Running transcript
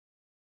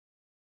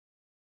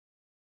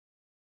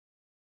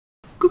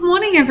Good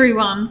morning,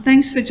 everyone.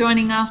 Thanks for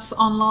joining us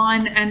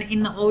online and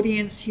in the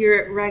audience here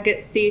at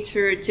Raggett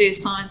Theatre at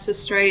Geoscience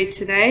Australia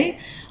today.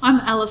 I'm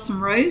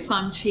Alison Rose.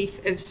 I'm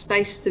Chief of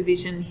Space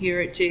Division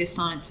here at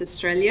Geoscience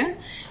Australia.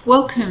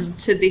 Welcome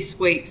to this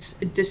week's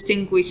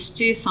Distinguished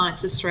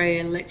Geoscience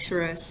Australia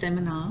Lecturer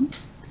Seminar.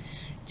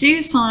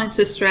 Geoscience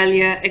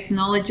Australia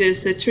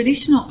acknowledges the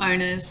traditional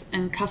owners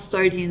and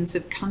custodians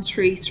of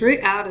country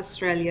throughout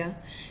Australia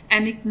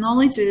and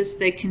acknowledges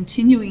their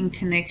continuing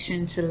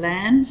connection to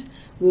land,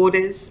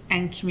 waters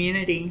and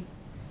community.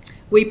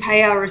 We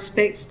pay our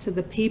respects to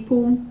the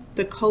people,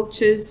 the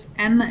cultures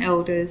and the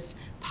elders,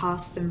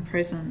 past and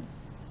present.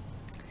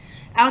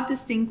 Our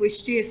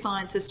distinguished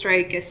Geoscience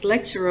Australia guest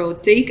lecturer, or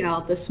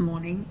DGAL, this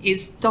morning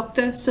is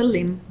Dr.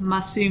 Salim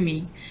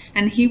Masoumi,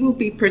 and he will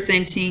be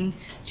presenting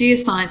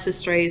Geoscience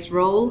Australia's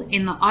role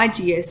in the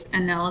IGS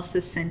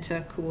Analysis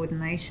Centre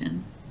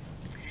Coordination.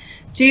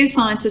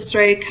 Geoscience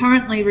Australia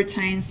currently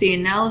retains the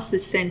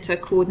Analysis Centre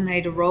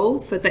Coordinator role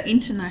for the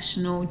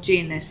International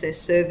GNSS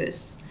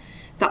Service.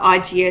 The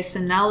IGS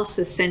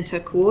Analysis Centre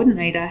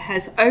Coordinator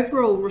has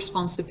overall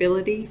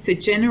responsibility for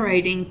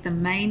generating the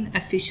main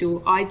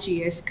official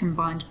IGS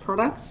combined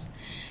products.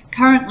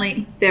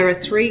 Currently, there are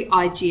 3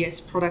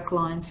 IGS product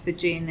lines for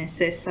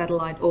GNSS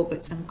satellite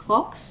orbits and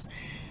clocks,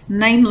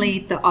 namely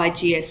the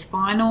IGS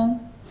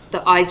Final,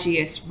 the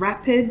IGS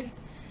Rapid,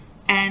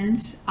 and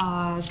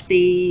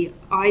the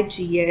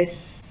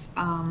IGS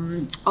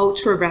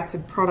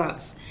Ultra-rapid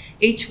products,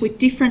 each with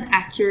different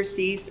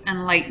accuracies and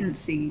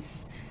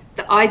latencies.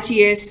 The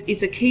IGS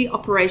is a key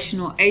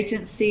operational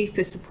agency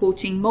for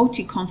supporting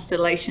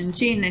multi-constellation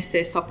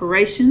GNSS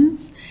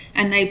operations,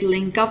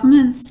 enabling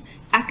governments,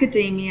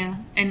 academia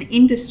and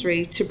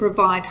industry to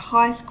provide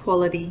highest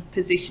quality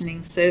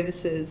positioning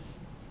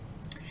services.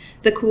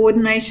 The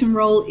coordination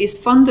role is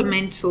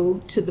fundamental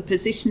to the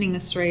Positioning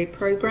Australia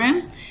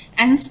program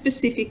and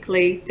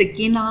specifically the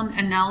Ginan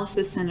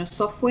Analysis Centre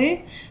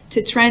Software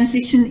to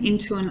transition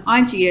into an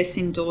IGS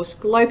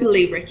endorsed,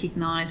 globally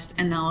recognised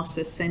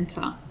analysis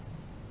centre.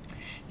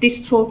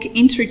 This talk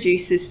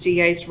introduces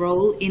GA's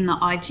role in the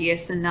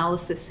IGS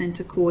Analysis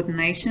Centre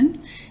Coordination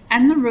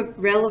and the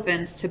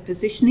relevance to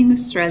Positioning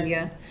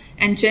Australia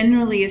and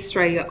generally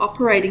Australia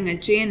operating a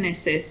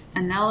GNSS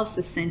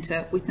Analysis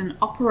Centre with an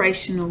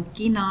operational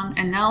Ginan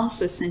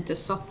Analysis Centre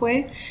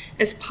software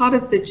as part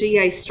of the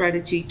GA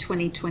Strategy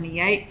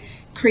 2028,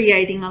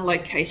 creating a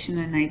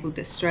location-enabled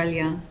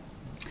Australia.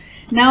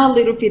 Now a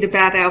little bit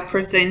about our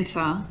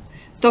presenter.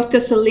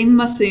 Dr. Salim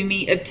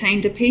Masoumi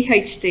obtained a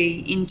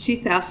PhD in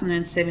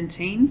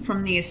 2017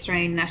 from the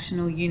Australian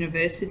National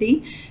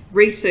University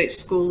Research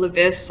School of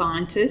Earth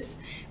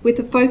Scientists with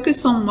a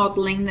focus on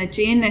modelling the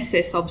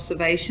GNSS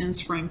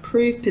observations for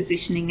improved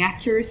positioning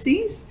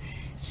accuracies.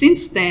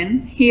 Since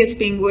then, he has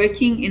been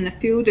working in the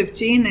field of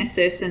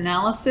GNSS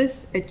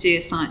analysis at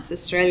Geoscience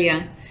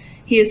Australia.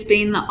 He has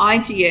been the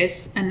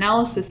IGS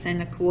Analysis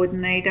Centre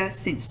Coordinator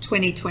since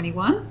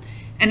 2021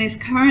 and is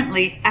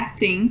currently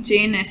acting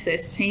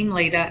GNSS team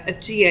leader of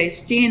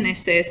GA's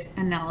GNSS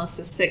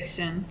Analysis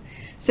section.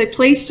 So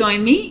please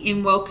join me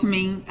in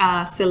welcoming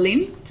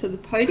Salim to the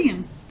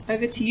podium.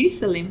 Over to you,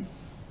 Salim.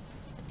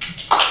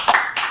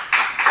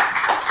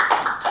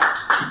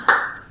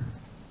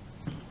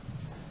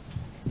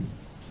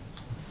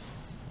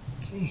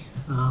 Okay,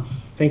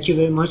 thank you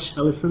very much,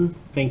 Alison.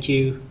 Thank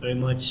you very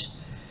much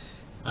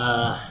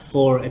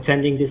for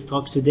attending this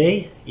talk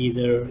today,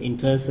 either in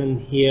person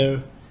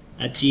here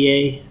at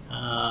GA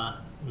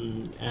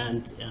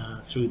and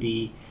through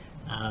the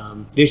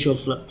virtual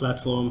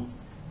platform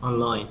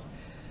online.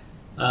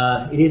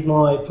 It is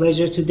my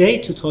pleasure today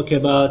to talk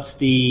about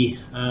the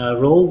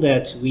role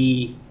that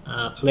we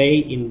play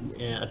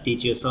at the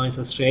Geoscience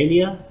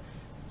Australia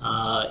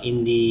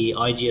in the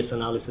IGS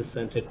Analysis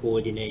Centre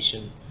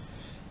Coordination.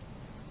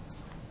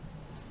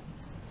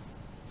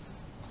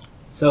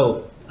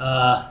 So,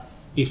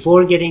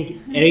 before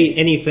getting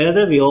any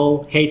further, we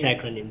all hate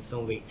acronyms,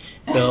 don't we?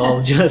 So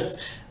I'll just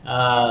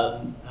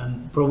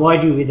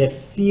provide you with a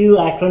few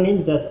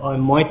acronyms that I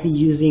might be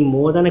using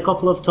more than a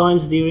couple of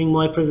times during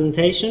my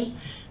presentation.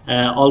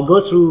 I'll go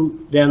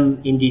through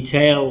them in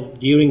detail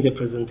during the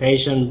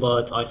presentation,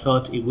 but I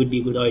thought it would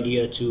be a good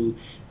idea to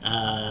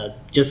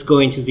just go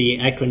into the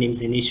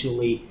acronyms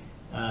initially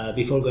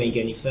before going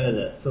any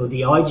further. So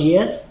the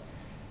IGS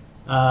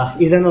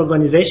is an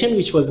organization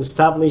which was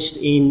established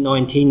in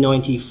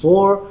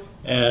 1994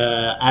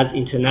 as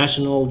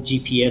International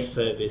GPS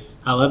Service.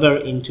 However,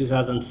 in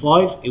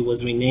 2005, it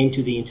was renamed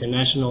to the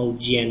International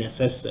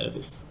GNSS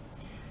Service.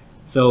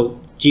 So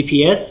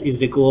GPS is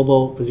the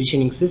global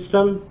positioning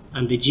system,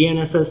 and the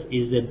GNSS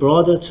is a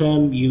broader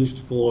term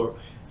used for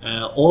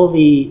all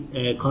the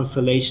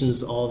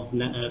constellations of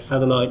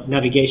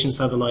navigation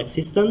satellite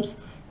systems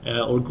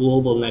or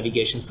global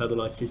navigation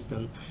satellite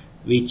system,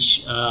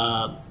 which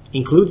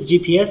includes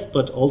GPS,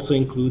 but also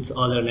includes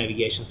other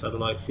navigation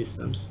satellite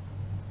systems.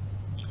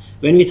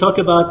 When we talk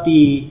about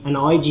an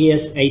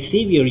IGS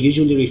AC, we are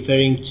usually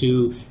referring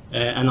to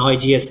an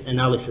IGS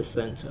Analysis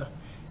Centre.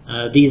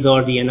 These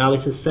are the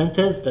analysis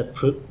centers that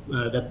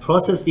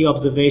process the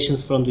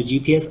observations from the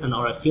GPS and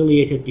are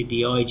affiliated with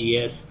the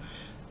IGS.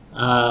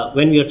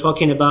 When we are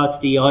talking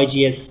about the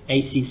IGS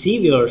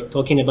ACC, we are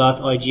talking about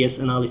IGS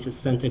Analysis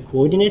Centre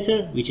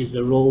Coordinator, which is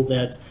the role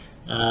that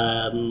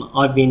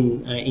I've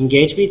been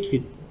engaged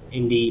with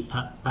in the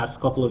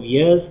past couple of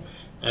years.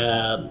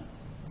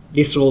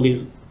 This role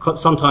is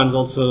sometimes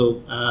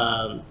also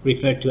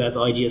referred to as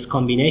IGS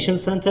Combination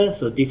Centre.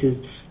 So this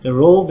is the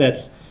role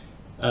that's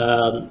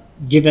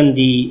given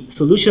the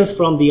solutions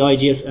from the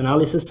IGS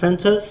Analysis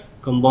Centres,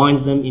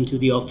 combines them into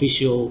the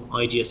official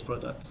IGS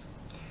products.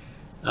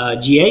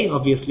 GA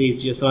obviously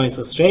is Geoscience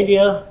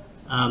Australia.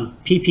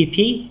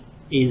 PPP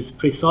is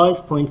precise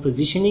point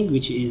positioning,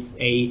 which is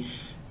a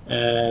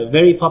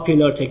very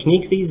popular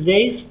technique these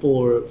days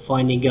for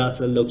finding out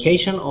the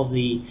location of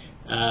the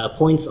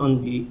points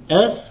on the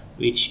Earth,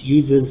 which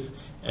uses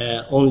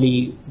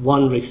only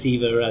one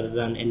receiver rather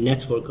than a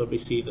network of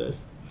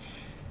receivers.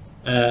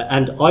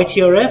 And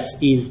ITRF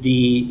is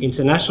the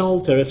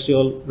International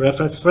Terrestrial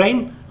Reference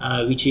Frame,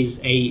 which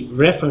is a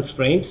reference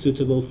frame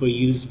suitable for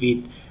use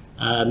with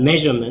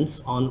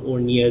measurements on or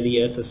near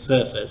the Earth's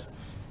surface,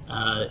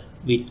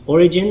 with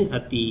origin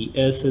at the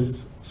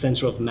Earth's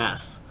center of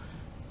mass.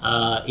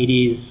 It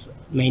is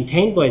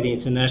maintained by the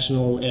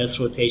International Earth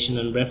Rotation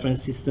and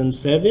Reference System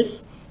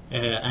Service,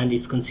 and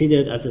is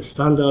considered as a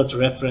standard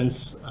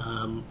reference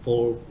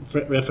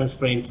reference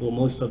frame for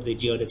most of the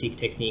geodetic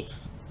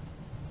techniques.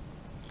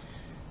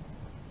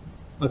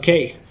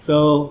 Okay,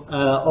 so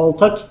I'll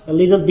talk a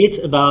little bit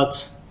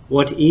about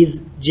what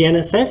is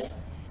GNSS,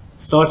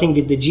 starting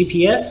with the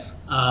GPS.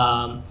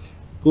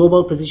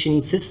 Global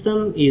Positioning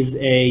System is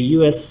a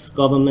US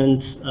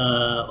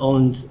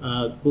government-owned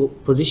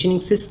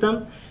positioning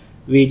system,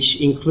 which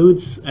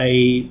includes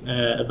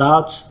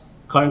about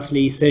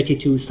currently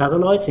 32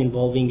 satellites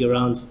involving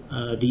around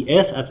the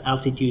Earth at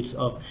altitudes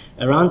of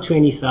around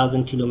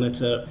 20,000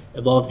 kilometers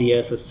above the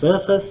Earth's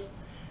surface.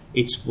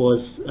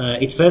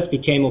 It first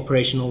became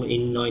operational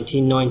in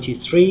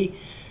 1993,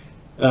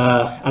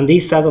 and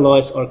these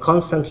satellites are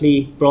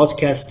constantly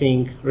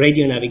broadcasting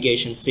radio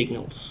navigation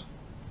signals.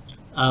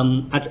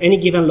 At any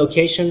given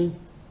location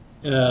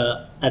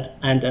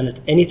and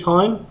at any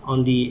time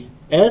on the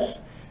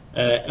Earth,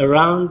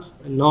 around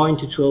 9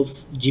 to 12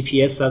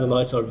 GPS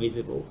satellites are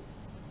visible.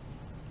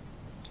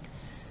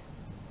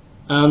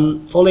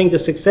 Following the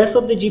success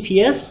of the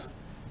GPS,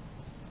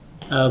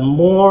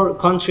 more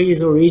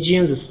countries or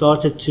regions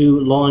started to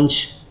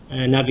launch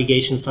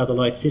navigation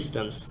satellite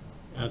systems,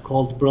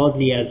 called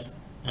broadly as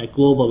a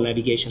Global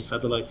Navigation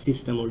Satellite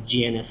System, or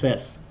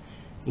GNSS,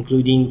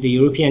 including the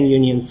European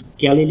Union's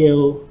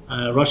Galileo,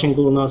 Russian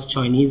GLONASS,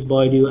 Chinese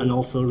Baidu, and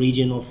also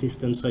regional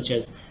systems such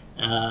as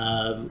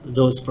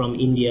those from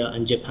India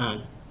and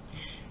Japan.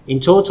 In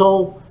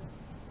total,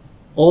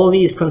 all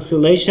these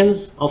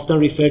constellations, often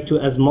referred to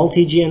as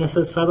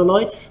multi-GNSS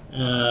satellites,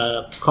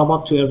 come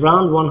up to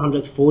around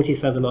 140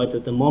 satellites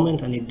at the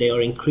moment, and they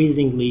are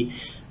increasingly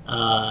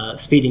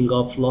speeding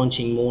up,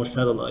 launching more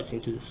satellites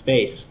into the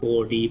space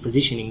for the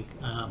positioning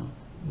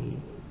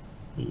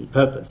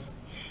purpose.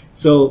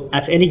 So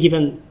at any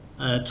given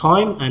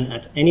time and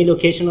at any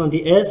location on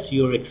the Earth,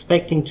 you're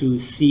expecting to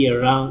see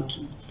around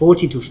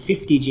 40 to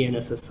 50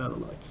 GNSS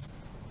satellites.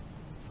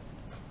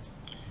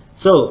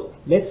 So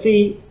let's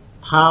see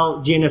how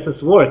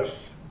GNSS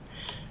works.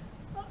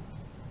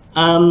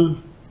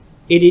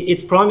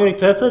 Its primary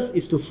purpose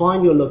is to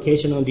find your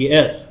location on the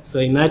Earth. So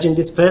imagine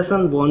this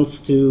person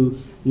wants to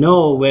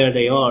know where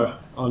they are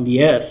on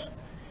the Earth.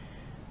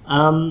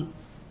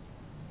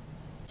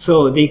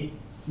 So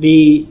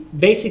the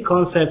basic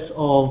concept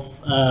of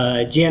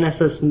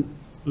GNSS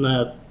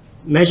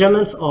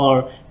measurements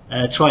are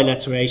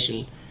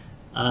trilateration,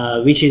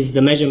 which is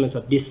the measurement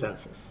of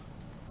distances.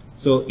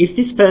 So if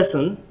this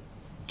person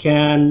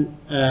can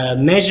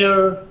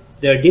measure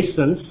their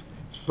distance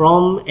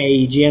from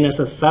a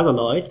GNSS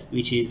satellite,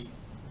 which is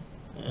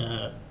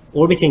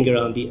orbiting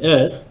around the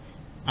Earth,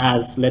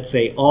 as let's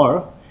say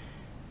R,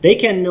 they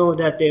can know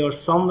that they are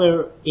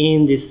somewhere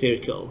in this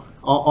circle,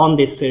 or on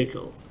this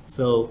circle.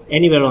 So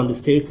anywhere on the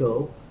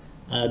circle,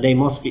 they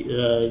must be,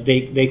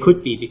 they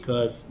could be,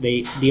 because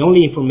the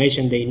only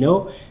information they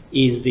know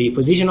is the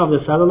position of the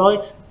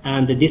satellite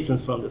and the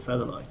distance from the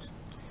satellite.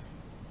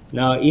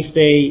 Now, if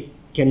they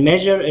can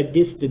measure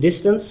the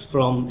distance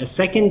from a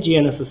second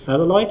GNSS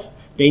satellite,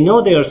 they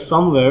know they are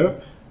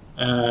somewhere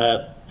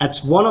at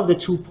one of the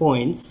 2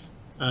 points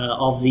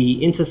of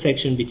the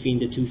intersection between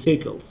the two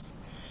circles.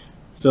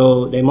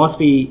 So they must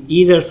be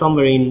either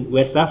somewhere in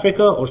West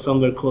Africa or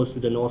somewhere close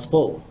to the North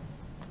Pole.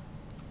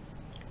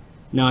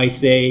 Now, if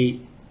they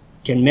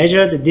can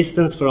measure the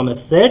distance from a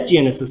third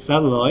GNSS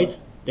satellite,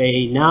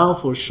 they now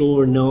for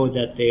sure know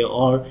that they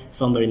are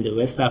somewhere in the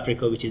West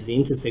Africa, which is the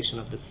intersection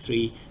of the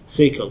 3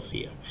 circles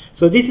here.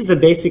 So this is a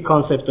basic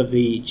concept of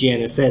the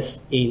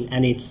GNSS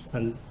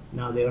and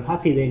now they are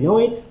happy they know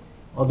it,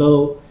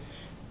 although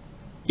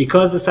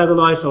because the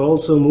satellites are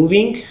also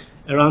moving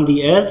around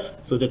the Earth,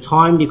 so the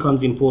time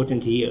becomes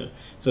important here.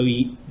 So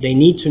they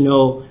need to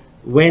know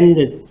when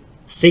the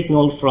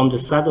signal from the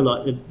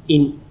satellite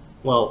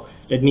well,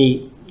 let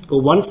me go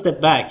one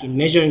step back. In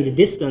measuring the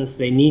distance,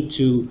 they need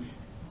to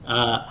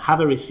have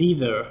a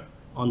receiver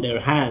on their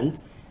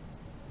hand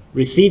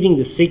receiving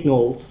the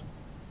signals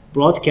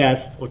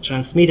broadcast or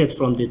transmitted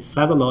from the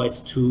satellites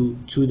to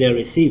their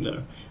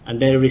receiver, and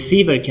their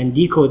receiver can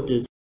decode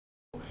this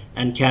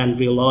and can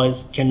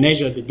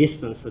measure the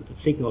distance that the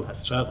signal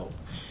has traveled.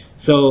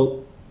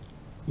 So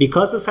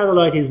because the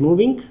satellite is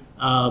moving,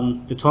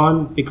 the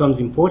time becomes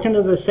important,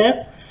 as I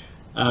said.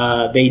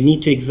 They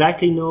need to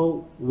exactly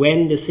know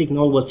when the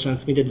signal was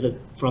transmitted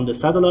from the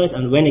satellite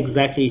and when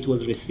exactly it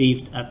was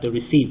received at the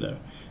receiver.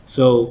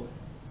 So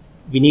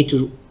we need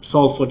to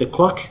solve for the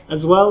clock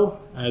as well,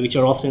 which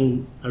are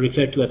often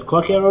referred to as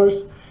clock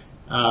errors.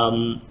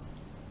 All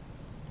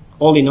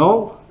in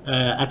all,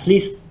 at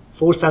least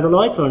 4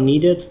 satellites are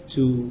needed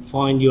to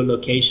find your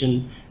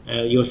location,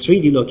 your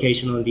 3D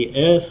location on the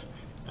Earth,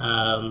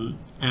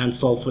 and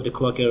solve for the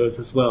clock errors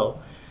as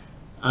well.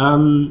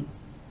 In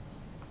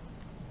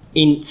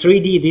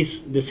 3D,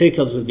 the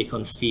circles will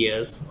become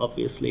spheres,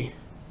 obviously.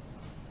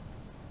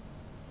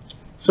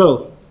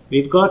 So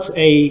we've got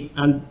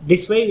and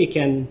this way we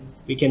can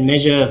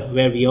measure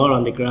where we are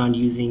on the ground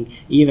using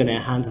even a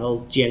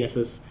handheld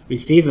GNSS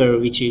receiver,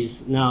 which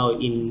is now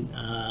in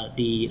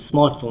the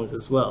smartphones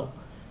as well.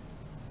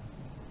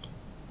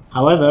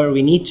 However,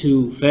 we need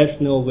to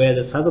first know where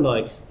the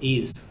satellite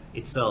is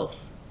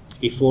itself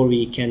before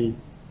we can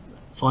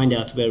find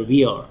out where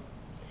we are.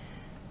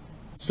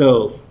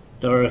 So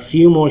there are a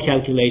few more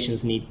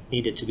calculations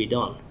needed to be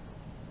done.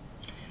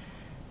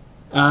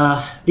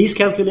 These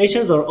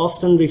calculations are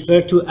often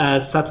referred to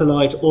as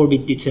satellite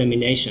orbit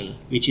determination,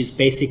 which is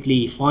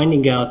basically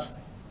finding out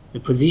the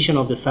position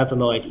of the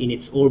satellite in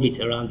its orbit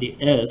around the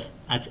Earth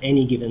at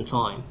any given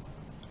time.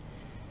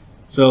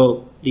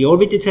 So the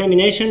orbit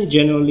determination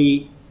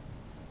generally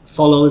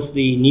follows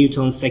the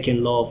Newton's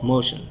second law of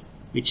motion,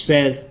 which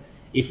says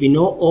if we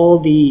know all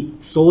the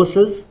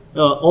sources,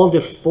 all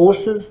the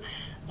forces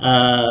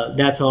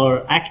that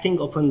are acting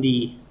upon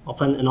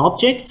an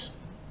object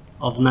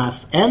of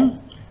mass m,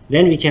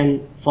 then we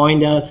can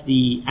find out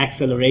the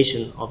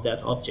acceleration of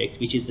that object,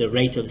 which is the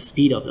rate of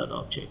speed of that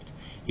object,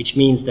 which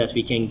means that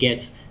we can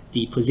get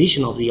the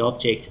position of the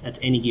object at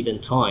any given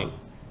time.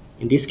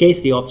 In this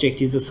case, the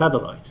object is a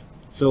satellite.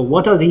 So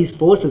what are these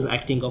forces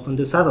acting upon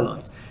the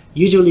satellite?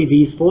 Usually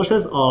these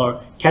forces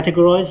are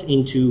categorized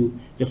into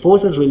the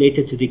forces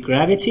related to the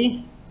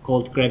gravity,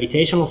 called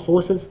gravitational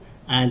forces,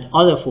 and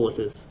other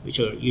forces, which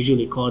are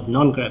usually called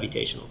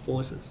non-gravitational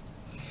forces.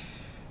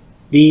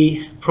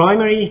 The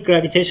primary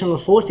gravitational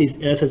force is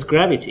Earth's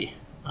gravity.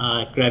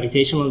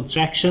 Gravitational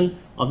attraction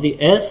of the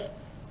Earth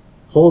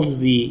holds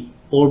the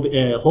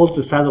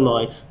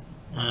satellite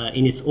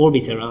in its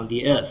orbit around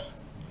the Earth.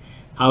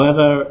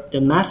 However,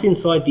 the mass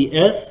inside the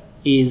Earth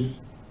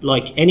is,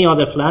 like any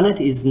other planet,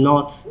 is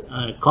not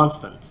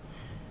constant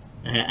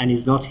and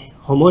is not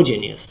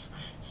homogeneous.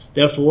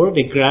 Therefore,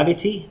 the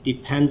gravity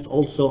depends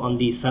also on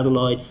the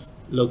satellite's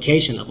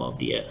location above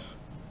the Earth.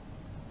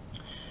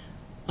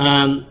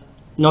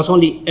 Not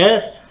only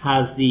Earth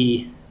has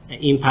the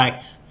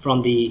impact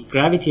from the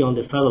gravity on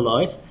the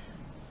satellite,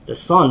 the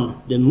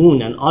Sun, the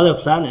Moon, and other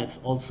planets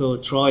also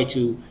try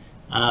to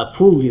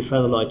pull the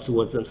satellite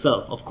towards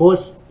themselves. Of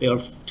course, they are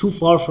too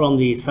far from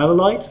the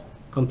satellite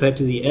compared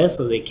to the Earth,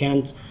 so they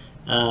can't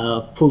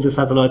pull the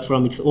satellite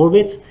from its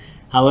orbit.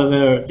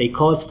 However, they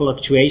cause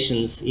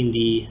fluctuations in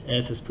the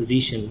Earth's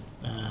position,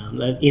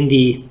 in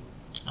the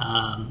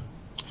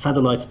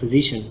satellite's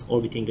position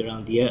orbiting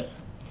around the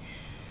Earth.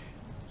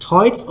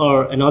 Tides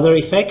are another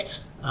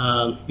effect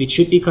which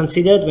should be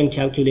considered when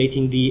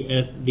calculating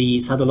the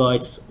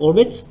satellite's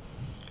orbit.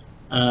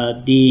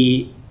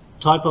 The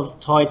type of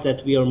tide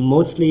that we are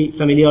mostly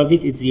familiar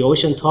with is the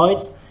ocean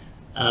tides,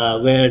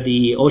 where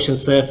the ocean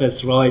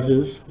surface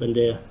rises when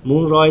the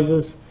moon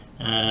rises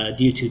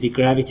due to the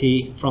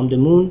gravity from the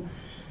moon.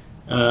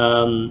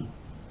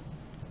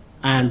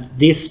 And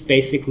this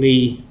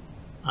basically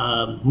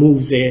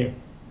moves a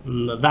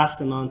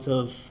vast amount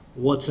of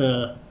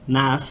water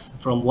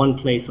mass from one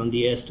place on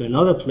the Earth to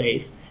another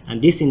place,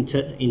 and this in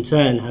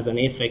turn has an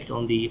effect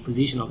on the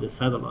position of the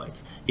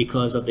satellite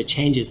because of the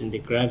changes in the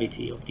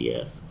gravity of the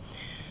Earth.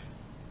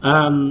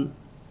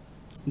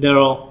 There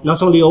are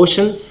not only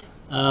oceans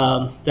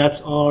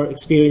that are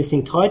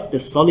experiencing tides, the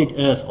solid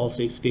Earth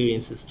also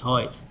experiences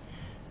tides.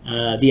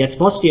 The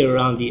atmosphere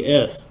around the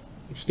Earth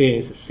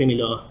experiences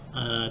similar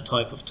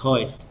type of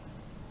tides.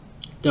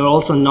 There are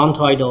also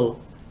non-tidal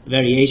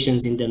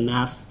variations in the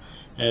mass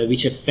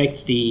which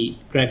affect the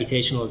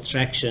gravitational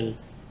attraction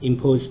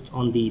imposed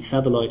on the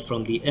satellite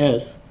from the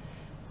Earth,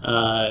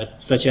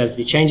 such as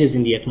the changes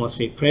in the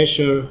atmospheric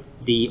pressure,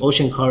 the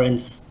ocean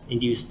currents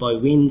induced by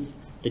winds,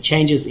 the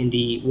changes in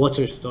the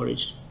water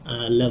storage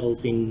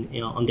levels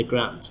on the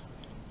ground,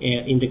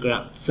 in the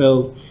ground.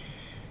 So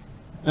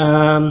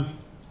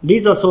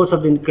these are sorts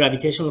of the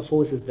gravitational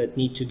forces that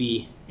need to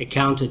be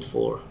accounted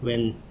for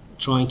when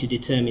trying to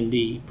determine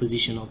the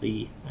position of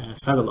the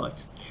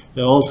satellite.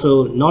 There are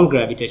also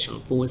non-gravitational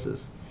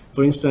forces.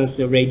 For instance,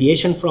 the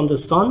radiation from the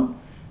sun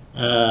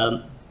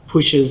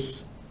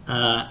pushes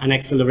an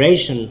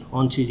acceleration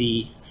onto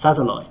the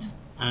satellite,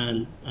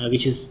 and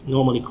which is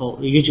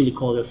usually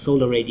called as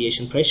solar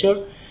radiation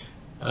pressure,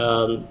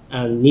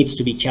 and needs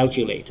to be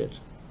calculated.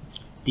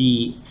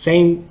 The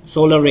same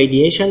solar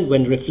radiation,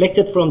 when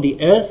reflected from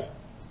the Earth,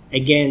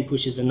 again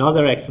pushes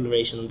another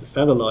acceleration on the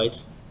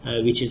satellite,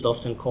 which is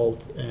often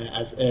called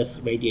as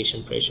Earth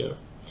radiation pressure.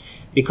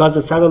 Because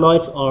the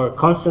satellites are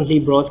constantly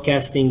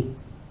broadcasting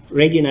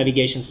radio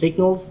navigation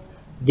signals,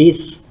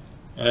 this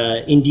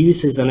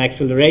induces an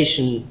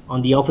acceleration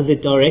on the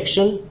opposite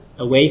direction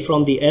away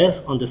from the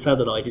Earth on the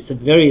satellite. It's a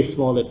very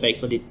small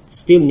effect, but it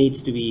still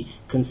needs to be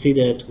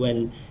considered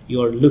when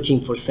you're looking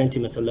for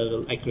centimeter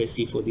level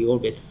accuracy for the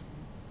orbits.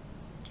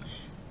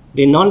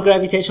 The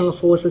non-gravitational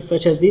forces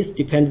such as this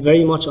depend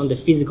very much on the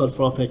physical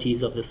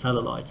properties of the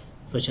satellites,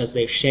 such as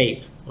their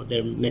shape or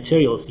their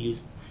materials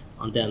used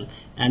on them.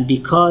 And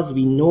because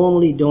we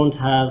normally don't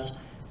have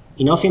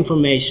enough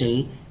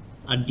information,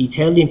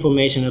 detailed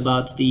information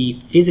about the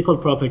physical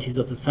properties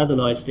of the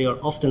satellites, they are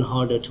often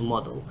harder to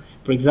model.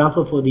 For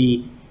example, for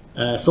the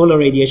solar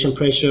radiation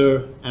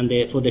pressure and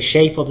for the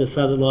shape of the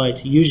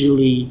satellite,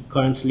 usually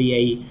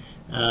currently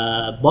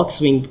a box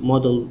wing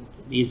model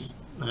is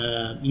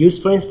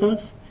used, for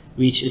instance,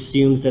 which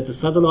assumes that the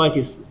satellite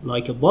is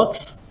like a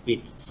box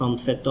with some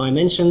set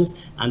dimensions,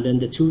 and then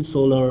the two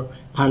solar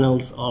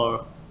panels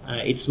are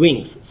its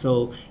wings.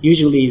 So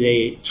usually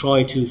they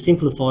try to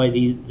simplify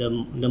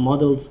the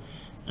models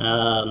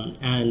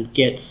and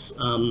get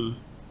an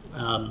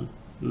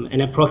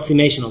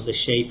approximation of the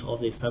shape of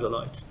the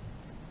satellite.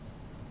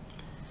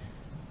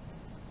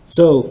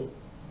 So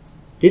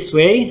this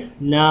way,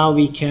 now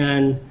we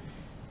can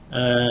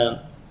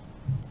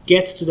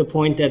get to the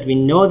point that we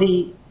know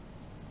the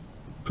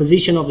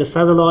position of the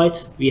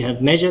satellite, we have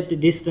measured the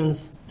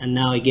distance, and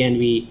now again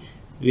we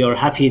are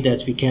happy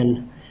that we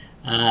can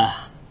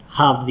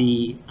have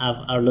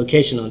our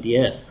location on the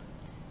Earth.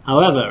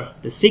 However,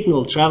 the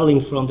signal traveling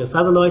from the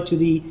satellite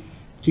to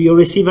your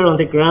receiver on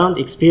the ground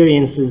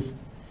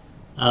experiences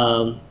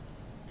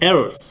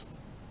errors.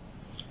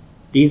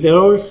 These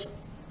errors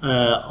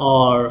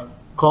are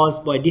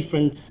caused by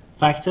different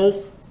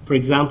factors. For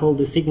example,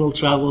 the signal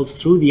travels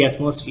through the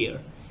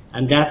atmosphere,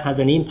 and that has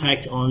an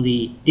impact on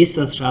the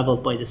distance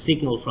traveled by the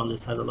signal from the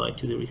satellite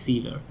to the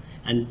receiver.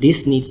 And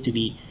this needs to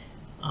be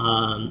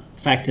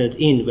factored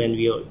in when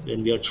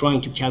we are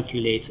trying to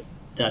calculate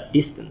that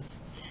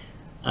distance.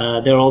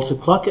 There are also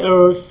clock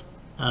errors.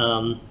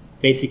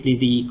 Basically,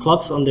 the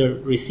clocks on the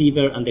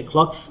receiver and the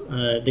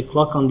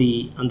clock on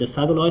the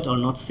satellite are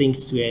not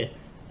synced to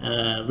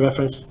a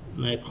reference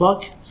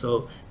clock.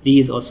 So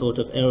these are sort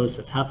of errors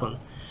that happen.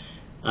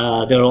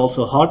 There are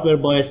also hardware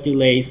bias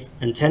delays,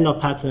 antenna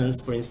patterns,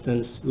 for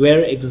instance,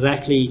 where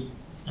exactly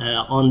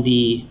on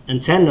the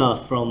antenna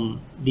from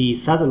the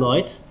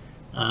satellite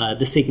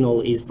the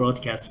signal is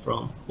broadcast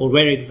from, or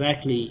where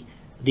exactly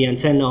the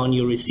antenna on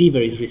your receiver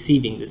is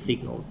receiving the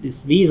signals.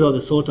 These are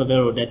the sort of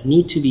errors that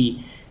need to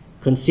be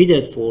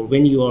considered for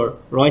when you are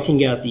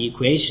writing out the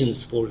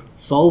equations for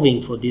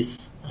solving for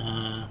this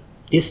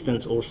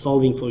distance or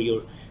solving for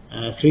your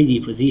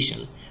 3D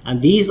position.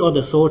 And these are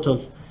the sort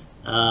of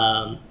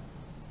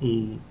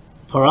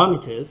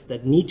parameters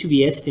that need to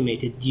be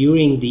estimated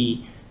during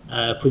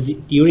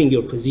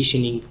your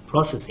positioning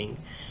processing.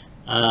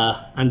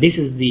 And this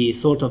is the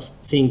sort of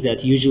thing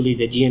that usually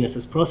the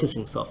GNSS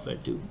processing software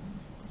do.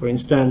 For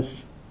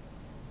instance,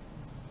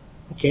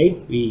 okay,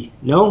 we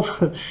know,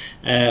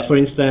 for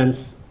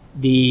instance,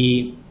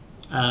 the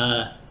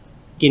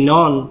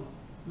Ginan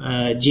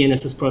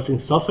GNSS processing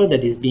software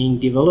that is being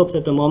developed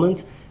at the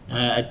moment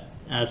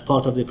as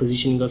part of the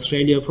Positioning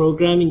Australia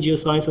program in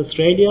Geoscience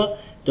Australia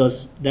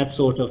does that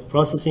sort of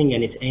processing,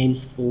 and it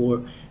aims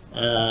for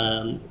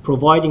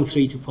providing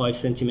 3 to 5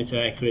 centimeter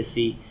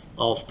accuracy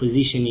of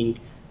positioning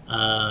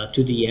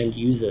to the end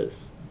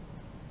users.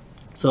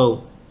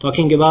 So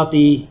talking about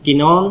the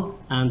Ginan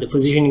and the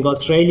Positioning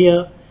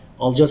Australia,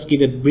 I'll just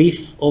give a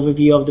brief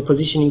overview of the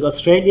Positioning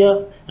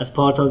Australia as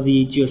part of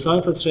the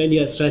Geoscience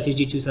Australia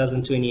Strategy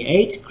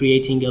 2028,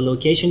 creating a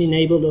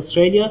location-enabled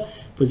Australia.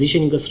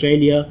 Positioning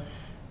Australia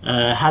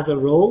has a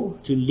role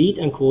to lead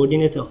and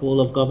coordinate a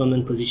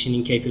whole-of-government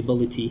positioning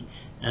capability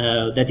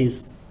that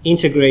is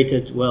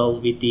integrated well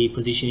with the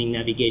positioning,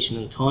 navigation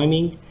and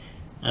timing,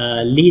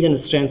 lead and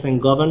strengthen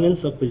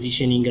governance of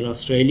positioning in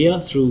Australia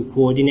through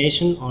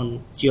coordination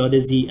on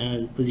geodesy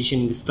and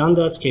positioning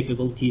standards,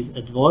 capabilities,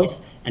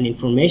 advice and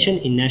information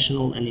in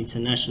national and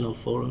international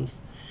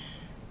forums.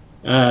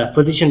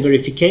 Position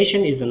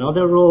verification is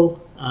another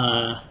role,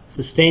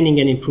 sustaining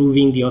and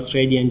improving the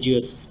Australian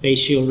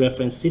geospatial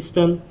reference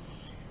system,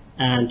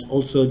 and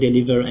also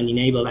deliver and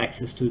enable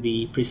access to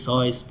the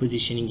precise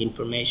positioning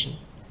information.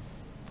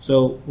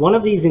 So one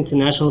of these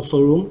international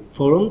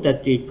forum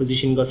that the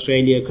Positioning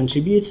Australia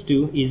contributes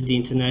to is the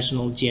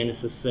International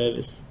GNSS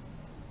Service.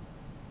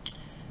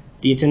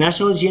 The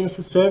International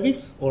GNSS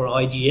Service, or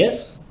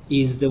IGS,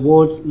 is the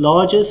world's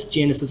largest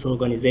GNSS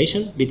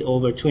organization with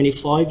over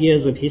 25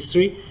 years of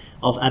history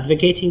of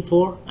advocating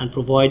for and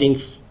providing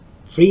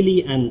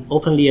freely and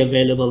openly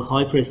available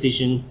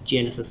high-precision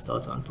GNSS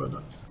data and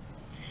products.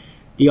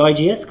 The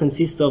IGS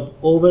consists of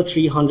over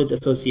 300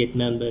 associate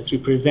members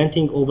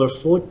representing over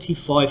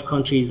 45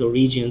 countries or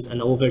regions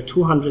and over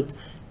 200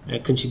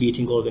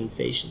 contributing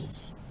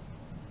organizations.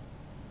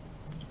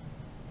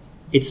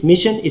 Its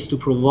mission is to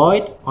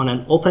provide, on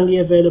an openly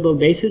available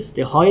basis,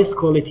 the highest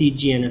quality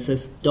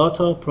GNSS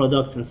data,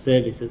 products, and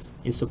services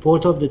in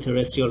support of the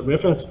terrestrial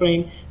reference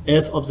frame,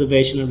 Earth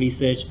observational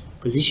research,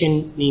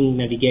 positioning,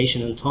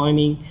 navigation, and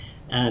timing,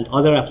 and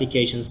other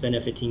applications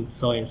benefiting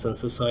science and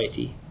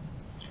society.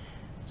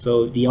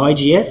 So the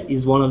IGS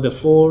is one of the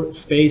 4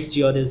 space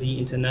geodesy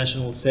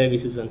international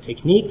services and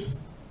techniques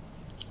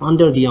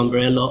under the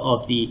umbrella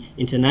of the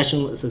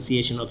International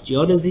Association of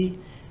Geodesy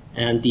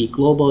and the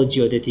Global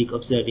Geodetic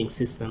Observing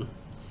System.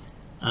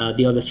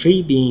 The other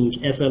 3 being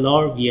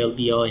SLR,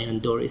 VLBI,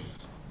 and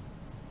DORIS.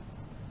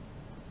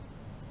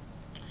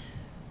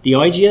 The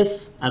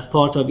IGS, as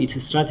part of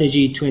its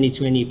strategy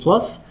 2020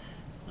 plus,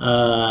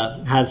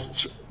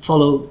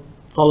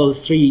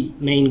 follows 3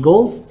 main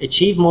goals: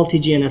 achieve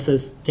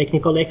multi-GNSS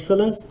technical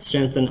excellence,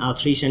 strengthen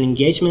outreach and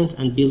engagement,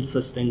 and build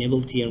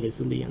sustainability and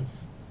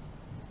resilience.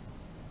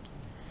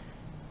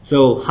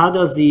 So how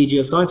does the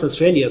Geoscience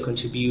Australia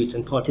contribute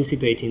and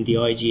participate in the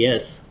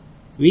IGS?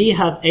 We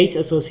have 8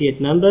 associate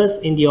members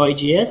in the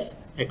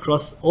IGS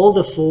across all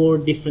the 4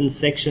 different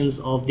sections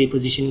of the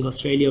Positioning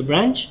Australia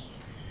branch.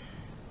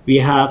 We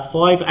have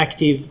 5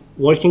 active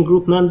working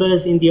group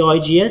members in the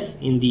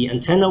IGS, in the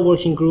Antenna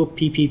Working Group,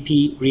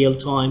 PPP,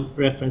 Real-Time,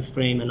 Reference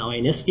Frame, and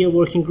Ionosphere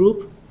Working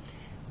Group.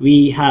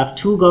 We have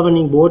 2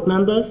 governing board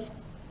members,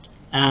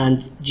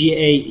 and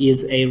GA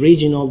is a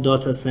regional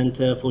data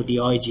center for the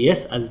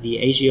IGS as the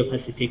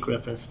Asia-Pacific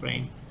Reference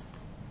Frame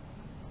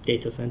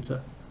data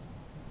center.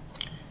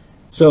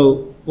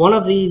 So one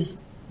of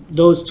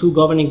those 2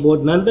 governing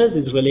board members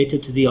is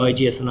related to the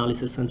IGS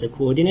Analysis Centre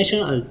Coordination,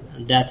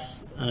 and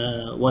that's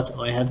what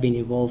I have been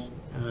involved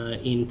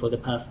in for the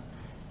past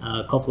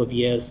couple of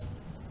years.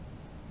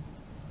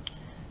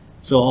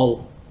 So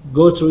I'll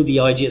go through the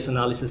IGS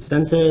analysis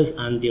centers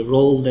and the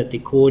role that the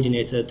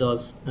coordinator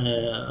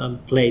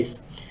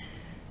plays.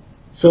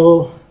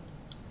 So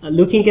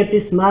looking at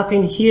this map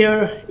in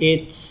here,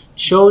 it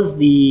shows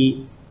the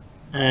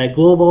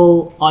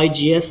global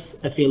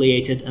IGS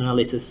affiliated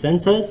analysis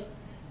centers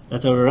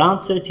that are around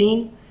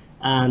 13,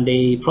 and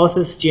they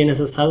process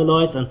GNSS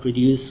satellites and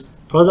produce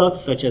products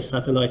such as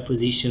satellite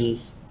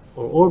positions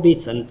or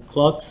orbits and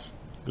clocks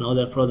and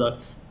other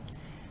products.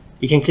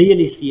 You can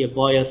clearly see a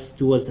bias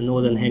towards the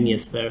northern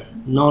hemisphere.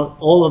 Not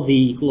all of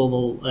the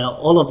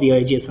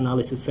IGS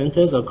analysis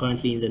centers are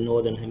currently in the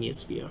northern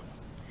hemisphere.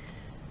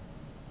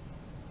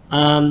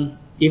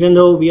 Even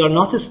though we are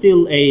not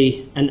still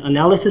an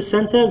analysis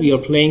center, we are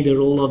playing the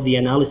role of the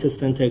Analysis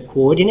Centre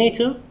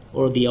Coordinator,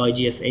 or the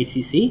IGS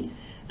ACC,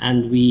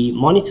 and we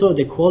monitor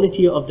the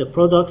quality of the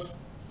products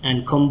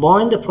and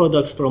combine the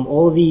products from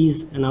all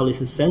these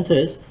analysis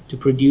centers to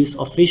produce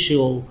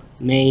official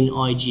main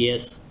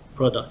IGS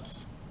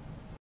products.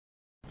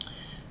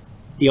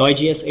 The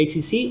IGS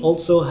ACC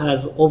also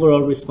has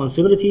overall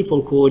responsibility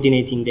for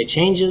coordinating the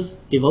changes,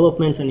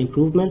 developments, and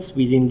improvements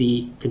within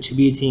the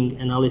contributing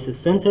analysis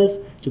centers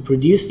to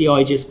produce the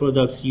IGS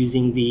products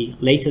using the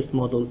latest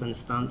models and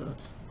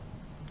standards.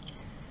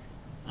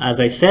 As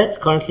I said,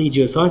 currently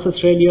Geoscience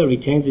Australia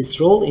retains its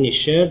role in a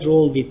shared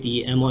role with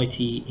the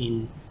MIT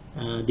in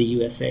the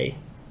USA.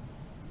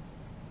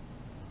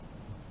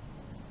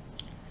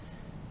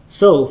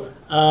 So,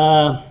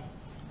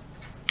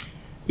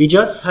 we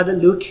just had a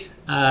look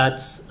at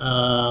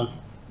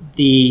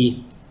the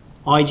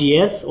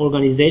IGS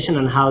organization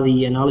and how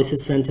the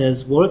analysis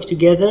centers work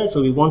together.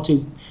 So we want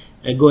to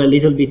go a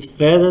little bit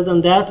further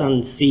than that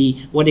and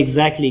see what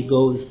exactly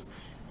goes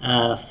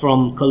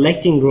from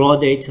collecting raw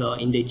data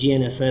in the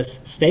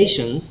GNSS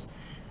stations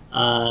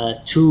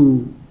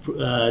to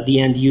the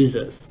end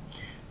users.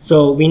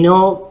 So we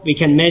know we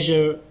can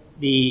measure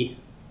the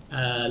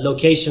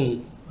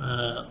location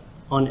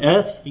on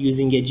Earth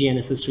using a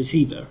GNSS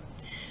receiver.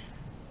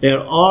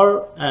 There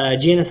are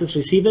GNSS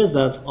receivers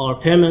that are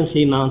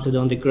permanently mounted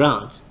on the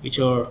ground, which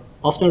are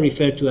often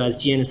referred to as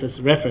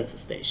GNSS reference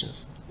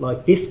stations,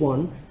 like this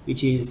one,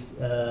 which is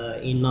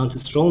in Mount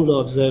Stromlo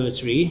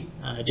Observatory,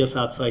 just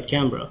outside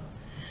Canberra.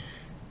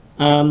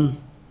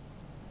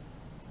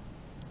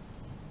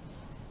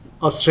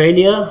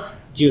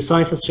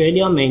 Geoscience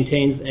Australia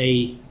maintains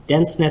a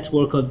dense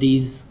network of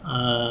these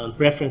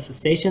reference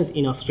stations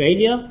in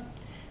Australia,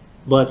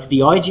 but the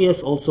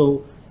IGS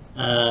also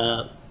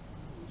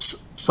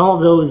some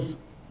of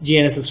those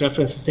GNSS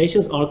reference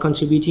stations are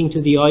contributing to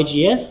the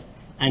IGS,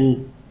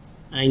 and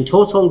in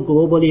total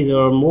globally there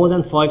are more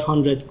than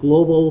 500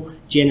 global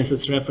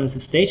GNSS reference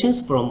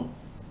stations from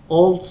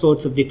all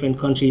sorts of different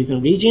countries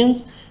and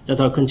regions that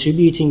are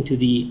contributing to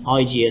the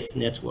IGS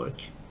network,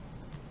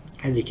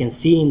 as you can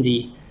see in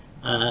the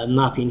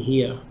map in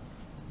here.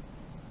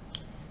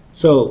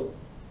 So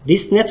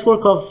this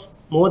network of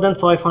more than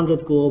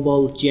 500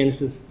 global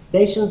GNSS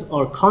stations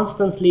are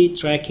constantly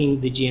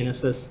tracking the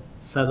GNSS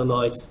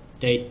satellites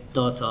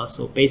data.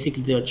 So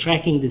basically they're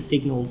tracking the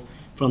signals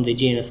from the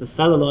GNSS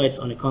satellites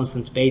on a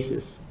constant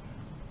basis.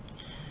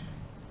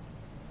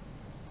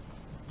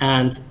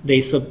 And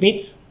they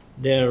submit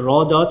their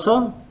raw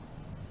data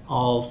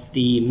of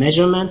the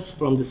measurements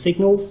from the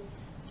signals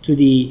to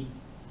the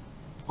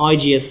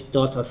IGS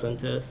data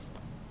centers.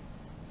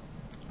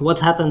 What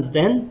happens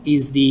then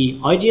is the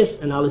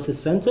IGS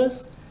analysis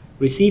centers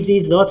receive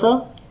these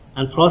data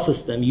and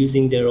process them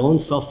using their own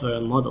software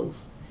and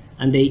models.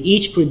 And they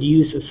each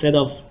produce a set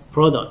of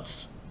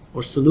products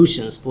or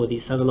solutions for the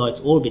satellite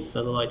orbits,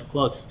 satellite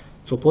clocks,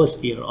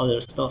 troposphere, other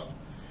stuff.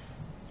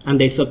 And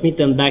they submit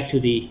them back to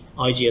the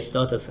IGS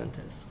data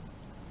centers.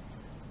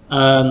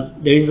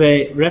 There is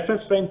a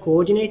reference frame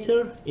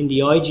coordinator in the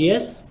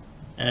IGS,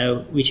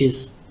 which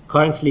is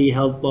currently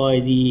held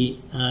by the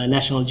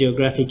National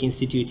Geographic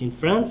Institute in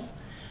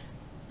France.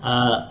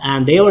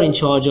 And they are in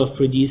charge of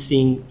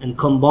producing and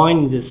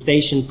combining the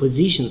station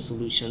position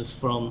solutions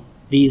from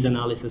these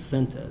analysis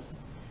centers.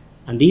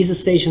 And these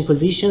station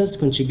positions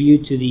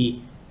contribute to the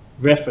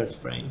reference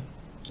frame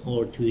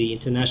or to the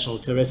International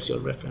Terrestrial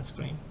Reference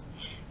Frame.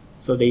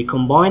 So they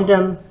combine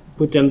them,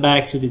 put them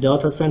back to the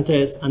data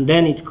centers, and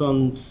then it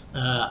comes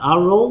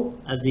our role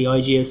as the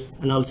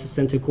IGS Analysis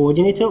Centre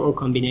Coordinator or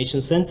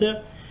Combination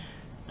Center.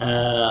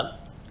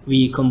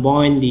 We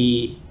combine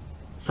the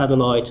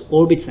satellite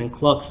orbits and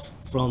clocks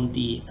from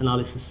the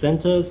analysis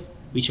centers,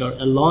 which are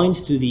aligned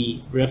to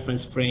the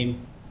reference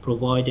frame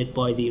provided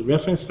by the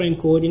reference frame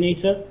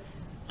coordinator,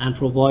 and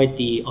provide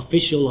the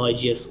official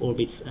IGS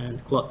orbits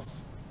and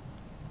clocks,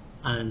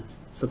 and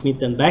submit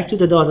them back to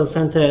the data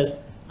centers,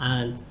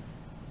 and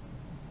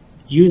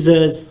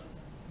users,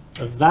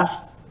 a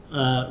vast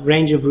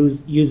range of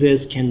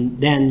users can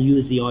then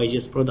use the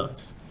IGS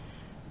products,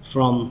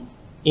 from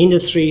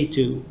industry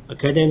to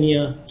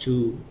academia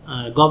to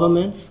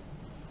governments.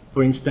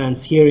 For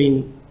instance, here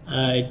in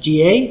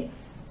GA,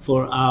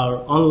 for our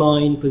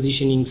online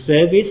positioning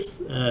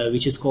service,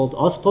 which is called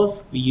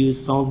OSPOS, we use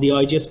some of the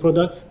IGS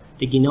products.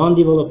 The Ginan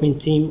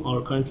development team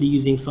are currently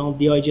using some of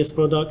the IGS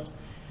product.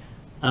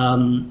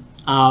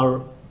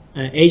 Our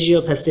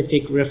Asia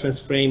Pacific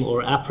reference frame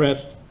or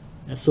APREF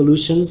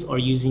solutions are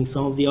using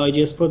some of the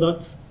IGS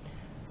products.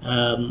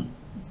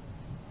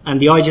 And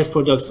the IGS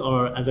products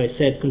are, as I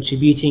said,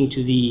 contributing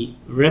to the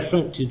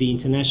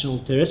International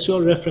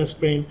Terrestrial Reference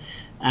Frame,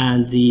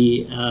 and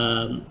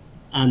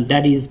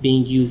that is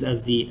being used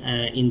as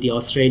in the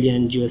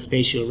Australian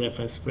Geospatial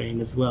Reference Frame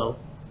as well.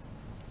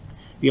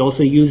 We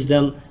also use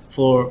them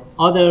for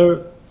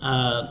other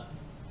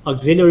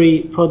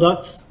auxiliary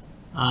products,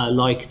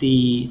 like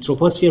the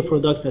troposphere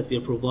products that we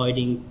are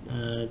providing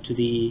to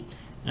the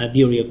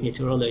Bureau of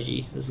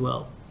Meteorology as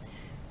well.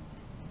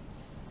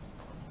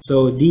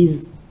 So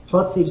these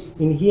plot series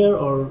in here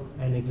are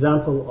an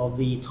example of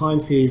the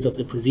time series of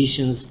the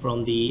positions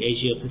from the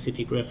Asia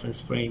Pacific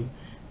reference frame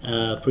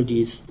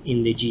produced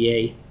in the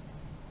GA.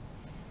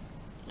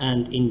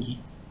 And in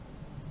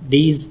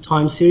these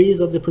time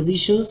series of the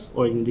positions,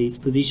 or in these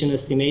position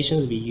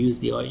estimations, we use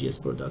the IGS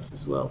products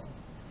as well.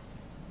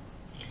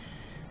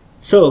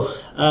 So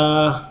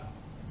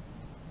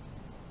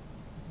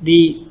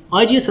the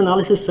IGS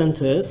analysis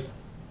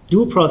centers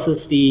do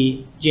process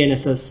the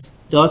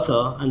GNSS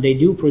data, and they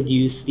do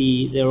produce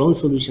their own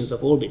solutions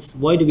of orbits.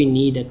 Why do we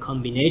need a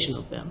combination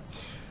of them?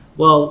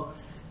 Well,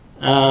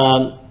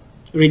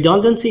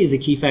 redundancy is a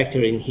key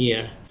factor in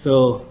here.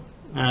 So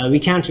we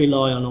can't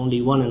rely on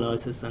only one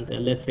analysis center.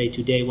 Let's say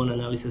today one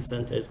analysis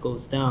center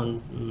goes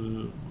down,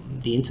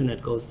 the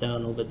internet goes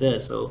down over there,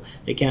 so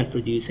they can't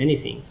produce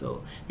anything.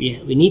 So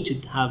we need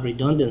to have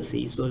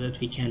redundancy so that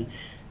we can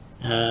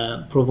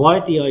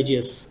provide the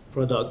IGS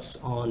products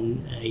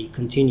on a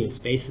continuous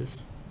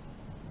basis.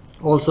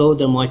 Also,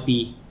 there might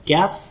be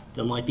gaps,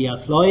 there might be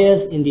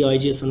outliers in the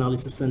IGS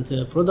Analysis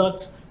Centre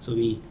products. So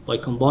by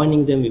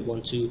combining them, we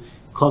want to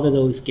cover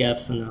those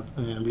gaps and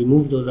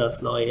remove those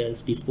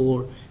outliers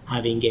before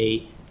having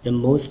the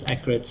most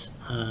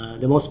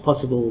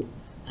possible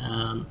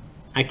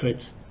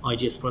accurate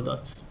IGS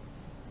products.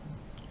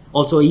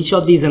 Also, each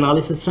of these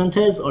analysis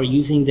centers are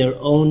using their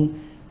own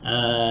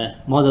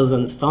models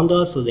and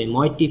standards, so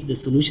the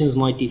solutions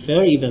might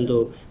differ, even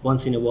though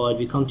once in a while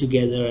we come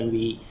together and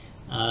we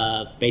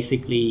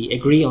basically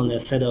agree on a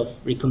set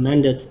of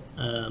recommended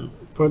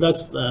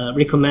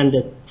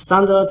recommended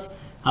standards.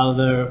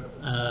 However,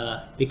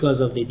 because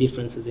of the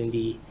differences in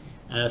the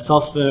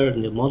software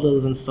and the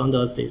models and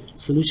standards, the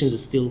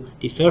solutions still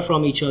differ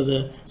from each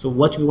other. So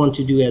what we want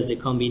to do as a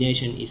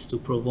combination is to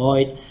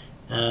provide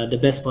the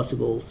best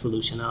possible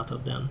solution out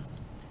of them.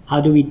 How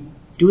do we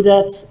do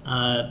that?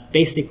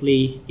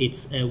 Basically,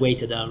 it's a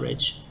weighted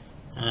average.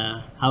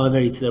 However,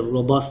 it's a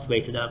robust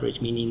weighted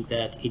average, meaning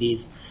that it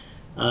is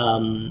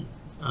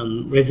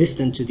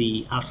resistant to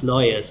the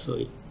outliers,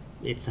 so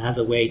it has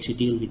a way to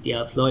deal with the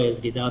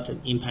outliers without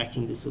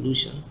impacting the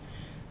solution.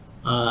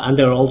 And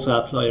there are also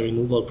outlier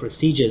removal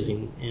procedures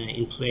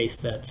in place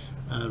that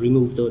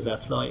remove those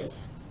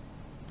outliers.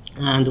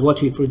 And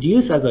what we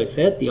produce, as I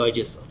said, the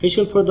IGS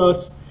official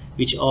products,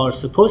 which are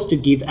supposed to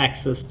give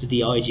access to the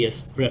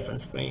IGS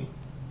reference frame.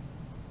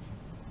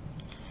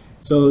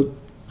 So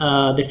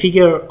the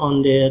figure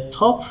on the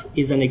top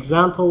is an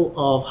example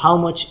of how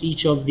much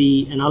each of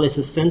the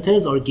analysis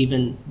centers are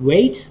given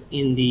weight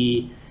in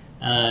the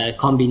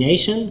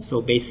combination.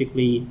 So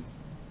basically,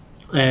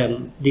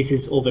 this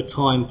is over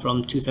time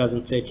from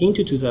 2013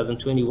 to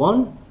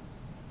 2021.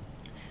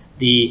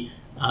 The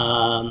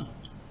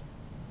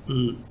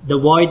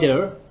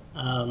wider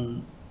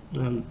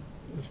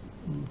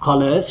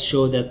colors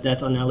show that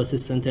that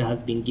analysis center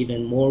has been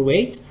given more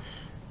weight,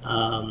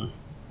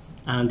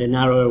 and the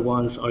narrower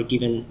ones are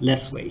given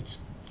less weight.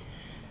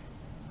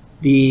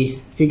 The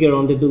figure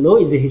on the below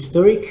is a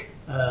historic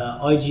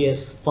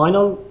IGS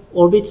Final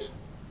orbit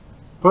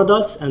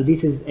products, and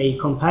this is a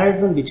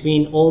comparison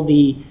between all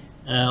the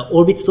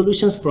orbit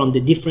solutions from the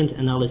different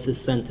analysis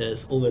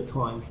centers over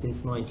time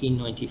since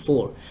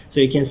 1994. So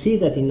you can see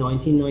that in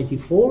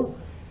 1994,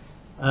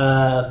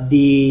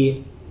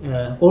 the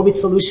orbit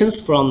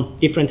solutions from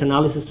different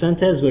analysis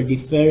centers were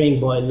differing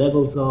by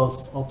levels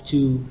of up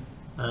to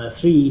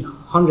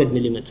 300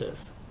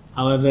 millimeters.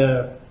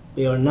 However,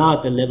 they are now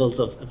at the levels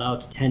of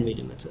about 10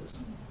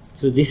 millimeters.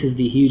 So this is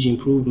the huge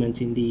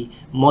improvement in the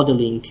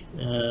modeling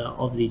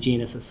of the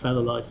GNSS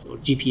satellites, or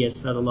GPS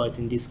satellites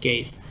in this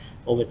case,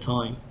 over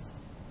time.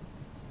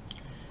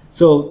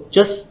 So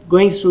just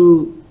going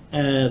through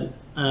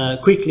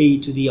quickly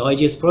to the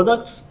IGS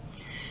products.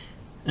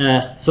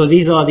 So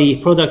these are the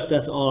products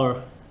that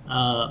are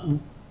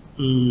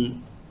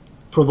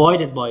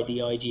provided by the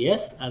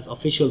IGS as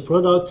official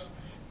products.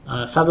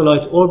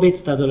 Satellite orbit,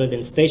 satellite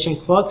and station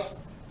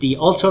clocks. The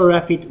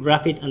ultra-rapid,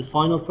 rapid and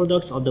final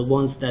products are the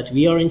ones that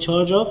we are in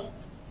charge of.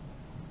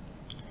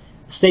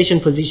 Station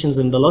positions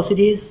and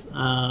velocities,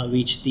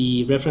 which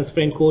the reference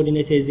frame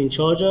coordinator is in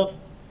charge of,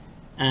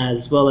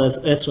 as well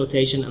as Earth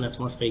rotation and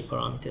atmospheric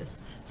parameters.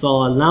 So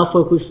I'll now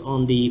focus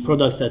on the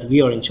products that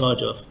we are in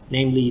charge of,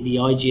 namely the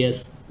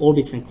IGS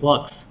orbits and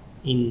clocks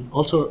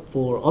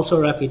for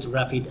ultra-rapid,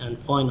 rapid and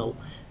final.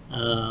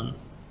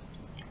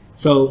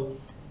 So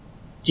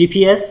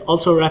GPS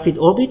ultra-rapid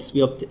orbits,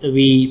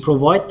 we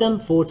provide them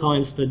 4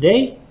 times per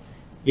day.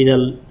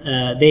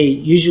 They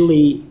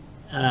usually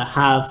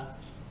have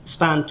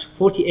spanned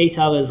 48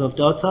 hours of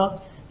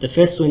data, the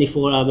first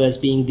 24 hours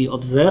being the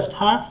observed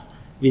half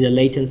with a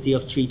latency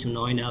of 3 to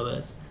 9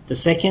 hours. The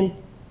second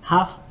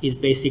half is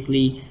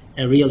basically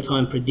a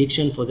real-time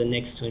prediction for the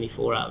next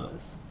 24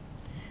 hours.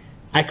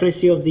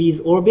 Accuracy of these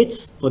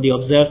orbits for the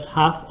observed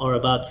half are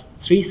about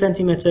 3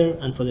 centimeters,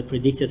 and for the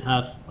predicted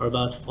half are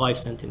about 5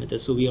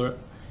 centimeters. So we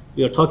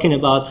are talking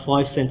about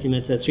 5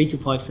 centimeters, 3 to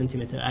 5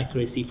 centimeter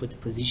accuracy for the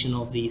position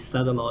of these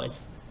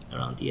satellites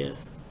around the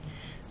Earth.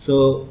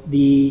 So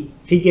the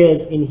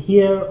figures in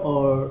here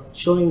are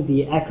showing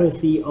the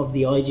accuracy of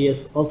the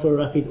IGS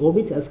ultra-rapid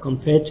orbits as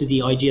compared to the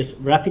IGS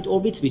rapid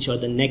orbits, which are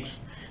the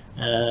next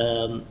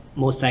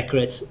most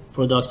accurate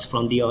products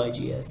from the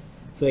IGS.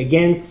 So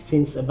again,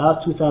 since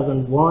about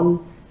 2001,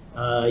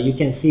 you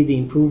can see the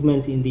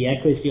improvement in the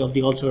accuracy of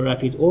the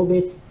ultra-rapid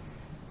orbits.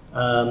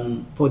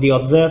 For the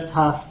observed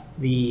half,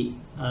 the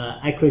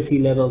accuracy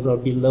levels are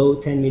below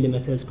 10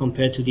 millimeters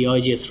compared to the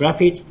IGS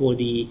Rapid. For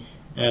the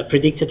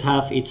predicted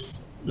half,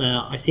 it's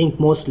I think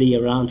mostly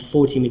around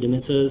 40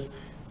 millimeters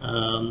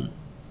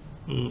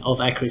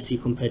of accuracy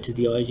compared to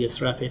the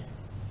IGS Rapid.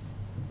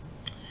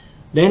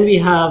 Then we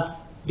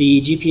have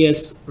the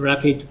GPS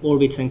Rapid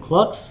orbits and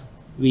clocks,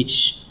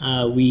 which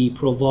we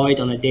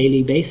provide on a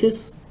daily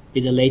basis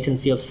with a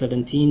latency of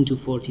 17 to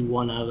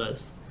 41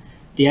 hours.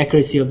 The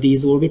accuracy of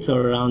these orbits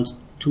are around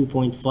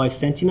 2.5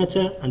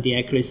 centimeters, and the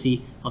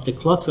accuracy of the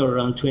clocks are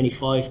around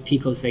 25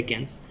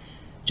 picoseconds.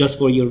 Just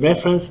for your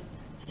reference,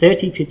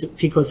 30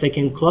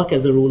 picosecond clock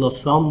as a rule of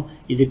thumb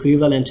is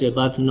equivalent to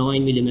about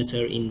 9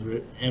 millimeter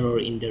in error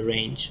in the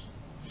range.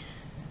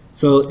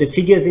 So the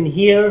figures in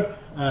here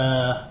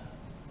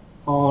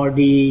are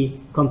the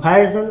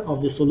comparison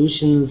of the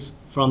solutions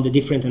from the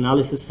different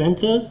analysis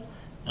centers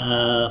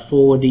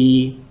for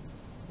the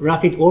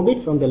rapid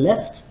orbits on the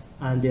left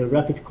and the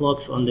rapid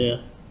clocks on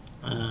the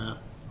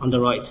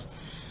right.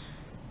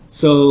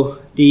 So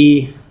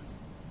the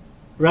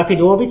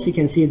rapid orbits, you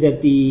can see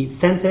that the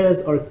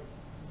centers are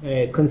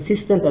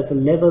consistent at the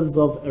levels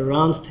of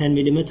around 10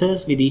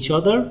 millimeters with each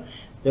other.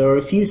 There are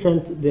a few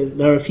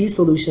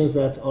solutions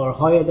that are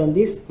higher than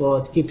this,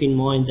 but keep in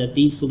mind that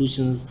these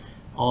solutions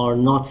are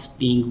not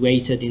being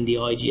weighted in the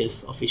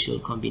IGS official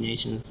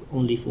combinations,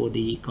 only for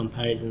the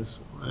comparisons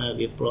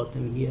we've brought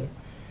them here.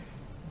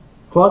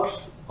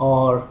 Clocks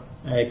are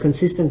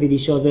consistent with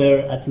each other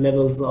at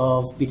levels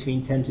of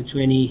between 10 to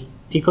 20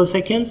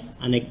 picoseconds,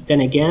 and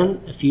then again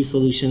a few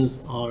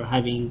solutions are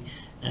having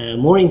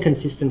more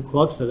inconsistent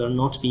clocks that are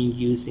not being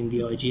used in the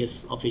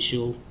IGS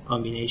official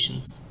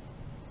combinations.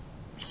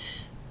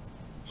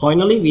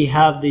 Finally, we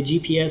have the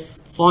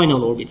GPS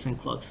Final orbits and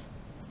clocks,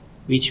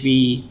 which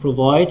we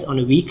provide on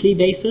a weekly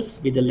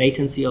basis with a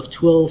latency of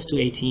 12 to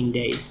 18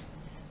 days.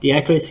 The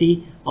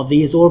accuracy of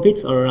these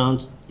orbits are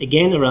around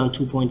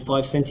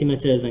 2.5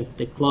 centimeters, and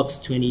the clocks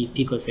 20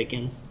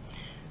 picoseconds.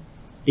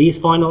 These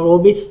final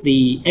orbits,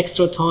 the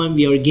extra time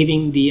we are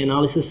giving the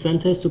analysis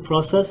centers to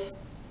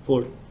process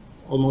for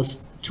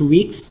almost 2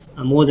 weeks,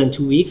 more than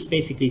 2 weeks,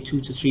 basically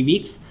 2 to 3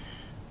 weeks,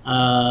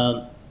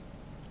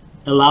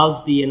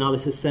 allows the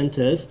analysis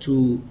centers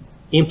to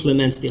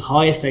implement the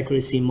highest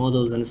accuracy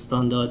models and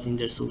standards in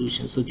their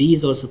solutions. So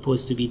these are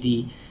supposed to be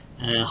the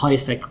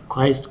highest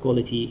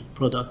quality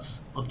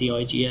products of the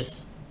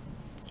IGS.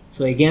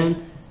 So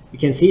again, you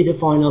can see the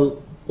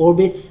final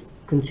orbits,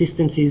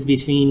 consistencies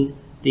between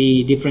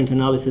the different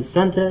analysis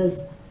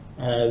centers,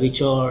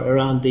 which are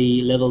around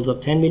the levels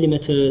of 10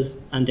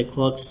 millimeters, and the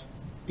clocks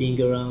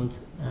being around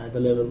the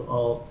level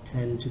of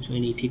 10 to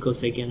 20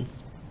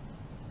 picoseconds.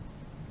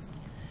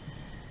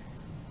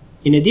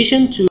 In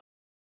addition to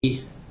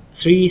the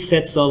 3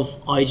 sets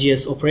of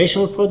IGS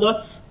operational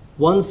products,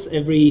 once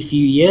every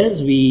few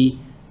years we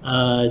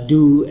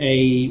do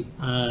a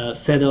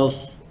set of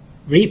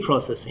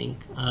reprocessing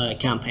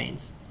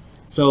campaigns.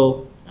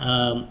 So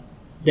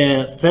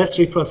the first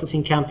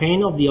reprocessing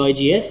campaign of the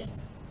IGS,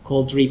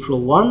 called Repro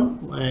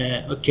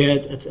 1,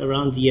 occurred at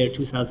around the year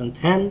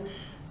 2010,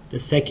 the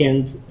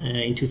second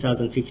in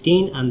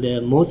 2015, and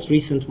the most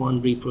recent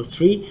one, Repro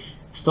 3,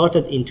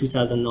 started in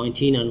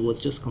 2019 and was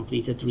just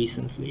completed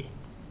recently.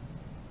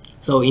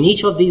 So in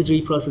each of these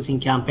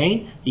reprocessing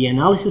campaigns, the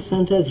analysis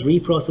centers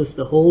reprocess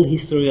the whole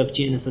history of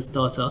GNSS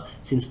data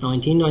since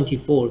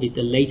 1994 with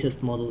the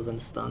latest models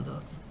and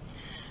standards.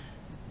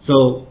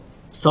 So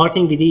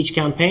starting with each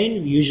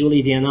campaign,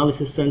 usually the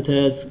analysis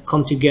centers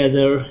come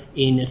together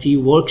in a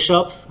few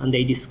workshops and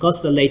they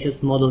discuss the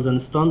latest models and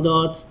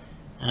standards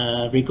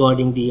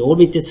regarding the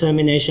orbit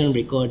determination,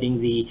 regarding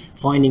the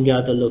finding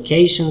out the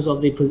locations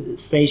of the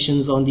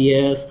stations on the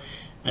Earth,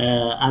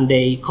 and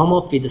they come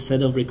up with a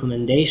set of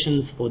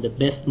recommendations for the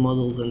best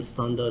models and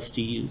standards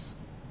to use.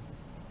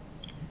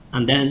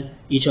 And then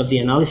each of the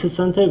analysis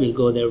center will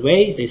go their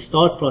way. They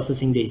start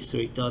processing the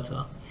historic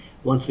data.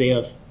 Once they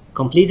have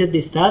completed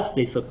this task,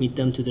 they submit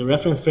them to the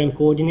reference frame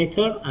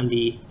coordinator and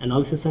the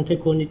analysis center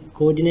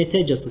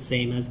coordinator, just the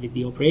same as with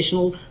the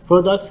operational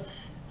products,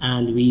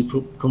 and we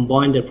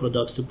combine the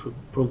products to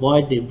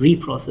provide the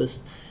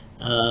reprocessed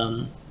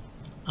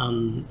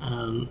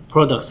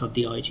products of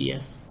the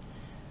IGS.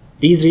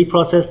 These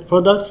reprocessed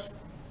products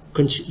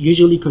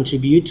usually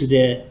contribute to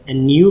a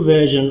new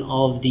version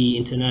of the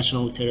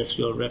International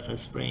Terrestrial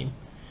Reference Frame.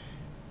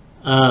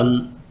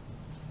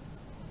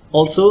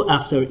 Also,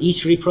 after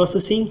each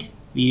reprocessing,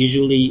 we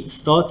usually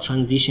start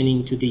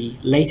transitioning to the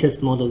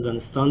latest models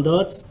and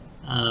standards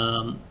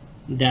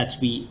that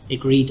we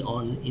agreed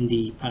on in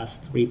the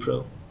past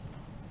repro.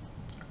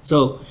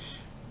 So,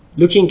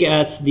 looking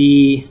at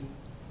the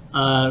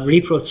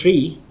repro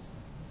 3,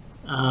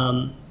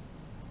 I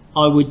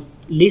would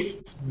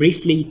list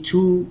briefly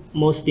 2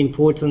 most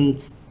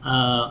important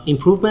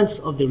improvements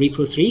of the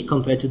repro 3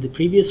 compared to the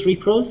previous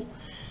repros.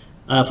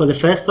 For the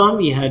first time,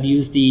 we have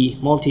used the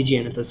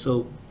multi-GNSS,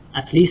 so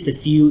at least a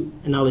few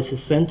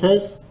analysis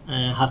centers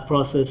have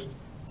processed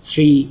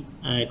 3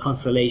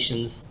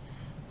 constellations,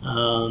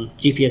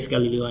 GPS,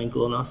 Galileo, and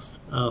GLONASS,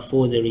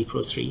 for the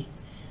repro 3.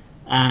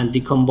 And the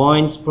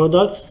combined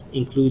products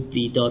include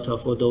the data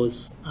for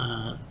those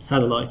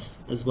satellites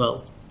as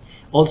well.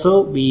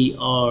 Also, we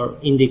are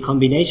in the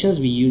combinations,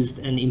 we used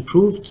an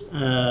improved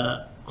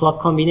clock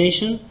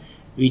combination,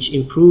 which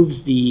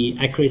improves the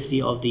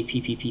accuracy of the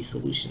PPP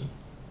solution.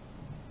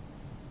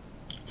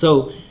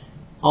 So,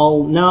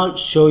 I'll now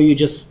show you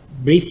just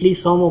briefly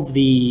some of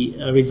the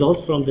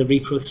results from the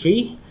repro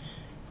 3.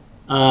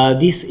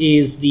 This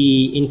is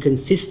the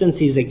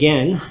inconsistencies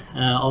again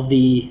of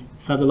the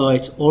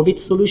satellite orbit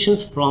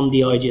solutions from the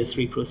IGS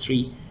repro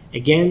 3,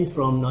 again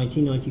from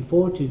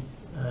 1994 to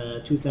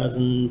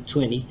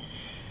 2020.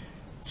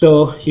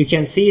 So you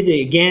can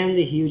see again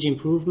the huge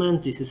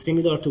improvement. This is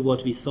similar to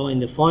what we saw in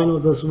the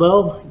finals as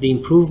well. The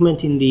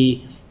improvement in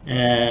the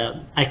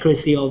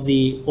accuracy of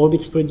the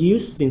orbits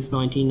produced since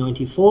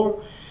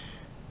 1994.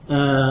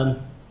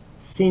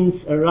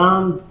 Since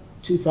around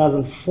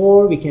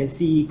 2004, we can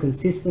see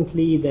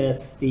consistently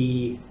that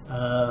the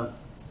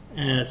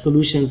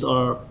solutions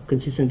are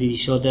consistent with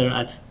each other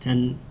at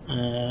 10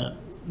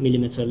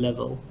 millimeter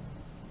level.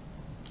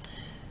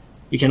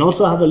 We can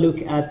also have a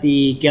look at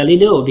the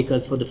Galileo,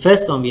 because for the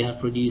first time we have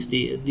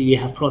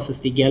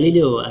processed the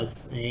Galileo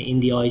as in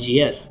the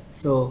IGS.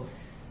 So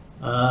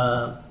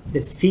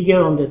the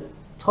figure on the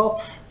top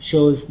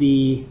shows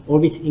the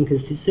orbit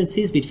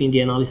inconsistencies between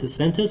the analysis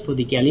centers for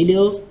the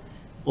Galileo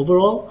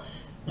overall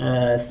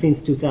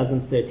since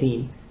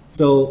 2013.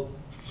 So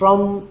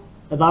from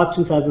about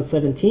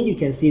 2017, you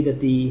can see that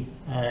the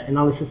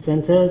analysis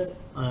centers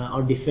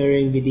are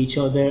differing with each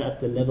other at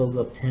the levels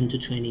of 10 to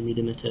 20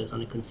 millimeters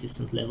on a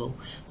consistent level.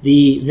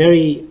 The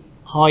very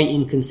high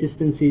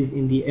inconsistencies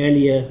in the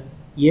earlier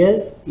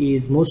years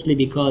is mostly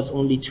because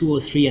only 2 or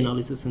 3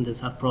 analysis centers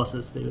have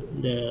processed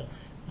the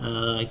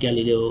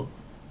Galileo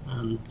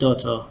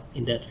data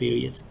in that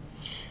period.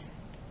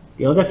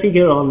 The other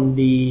figure on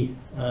the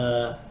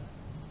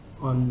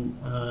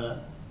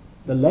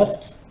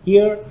left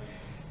here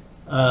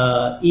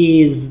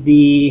is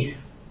the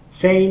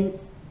same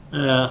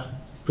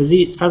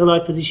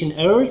satellite position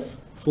errors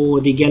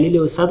for the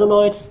Galileo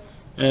satellites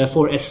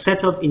for a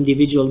set of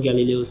individual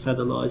Galileo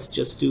satellites,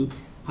 just to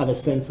have a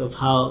sense of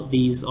how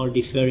these are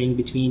differing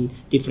between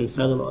different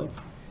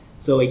satellites.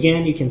 So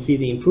again, you can see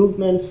the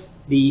improvements.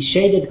 The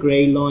shaded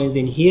gray lines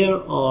in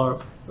here are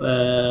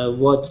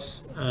what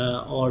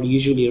are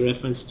usually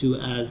referenced to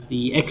as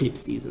the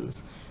eclipse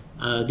seasons.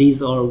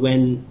 These are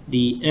when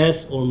the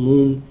Earth or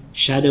Moon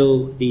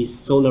shadow the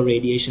solar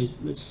radiation,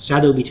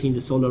 shadow between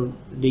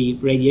the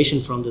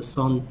radiation from the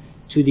Sun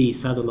to the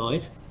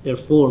satellite,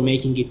 therefore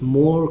making it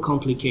more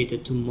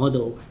complicated to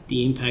model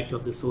the impact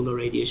of the solar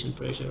radiation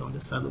pressure on the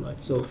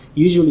satellite. So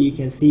usually you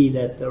can see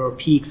that there are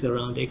peaks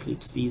around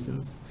eclipse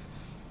seasons.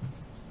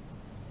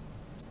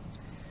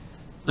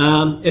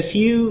 A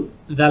few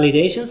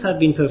validations have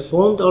been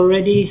performed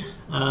already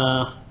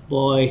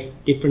by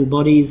different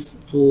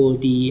bodies for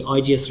the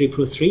IGS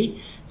Repro 3.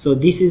 So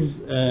this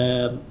is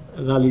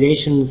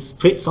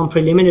validations, some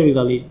preliminary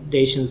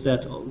validations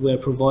that were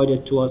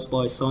provided to us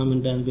by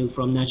Simon Banville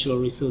from Natural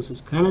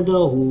Resources Canada,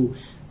 who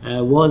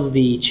was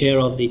the chair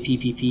of the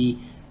PPP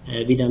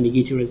with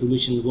ambiguity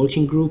resolution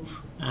working group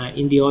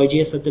in the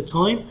IGS at the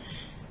time.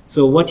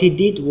 So what he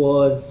did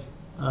was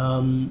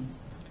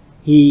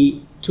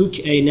he took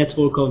a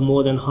network of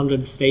more than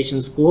 100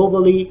 stations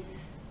globally.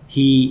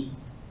 He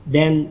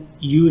then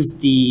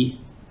used the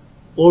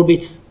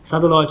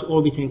satellite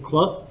orbit and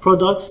clock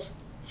products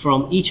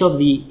from each of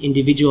the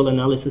individual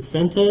analysis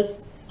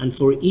centers, and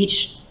for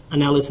each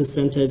analysis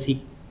centers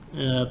he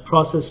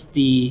processed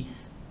the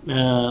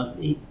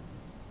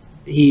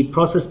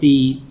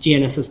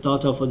GNSS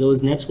data for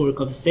those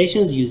network of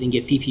stations using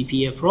a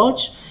PPP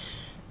approach,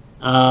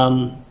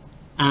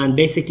 and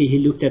basically he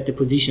looked at the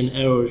position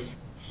errors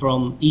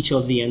from each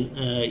of the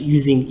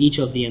using each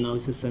of the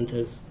analysis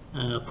centers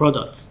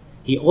products.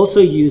 He also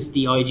used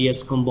the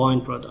IGS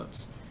combined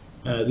products,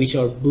 which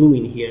are blue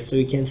in here. So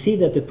you can see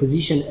that the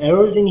position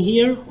errors in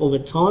here over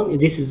time,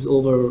 this is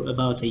over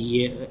about a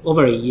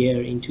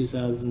year in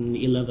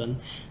 2011.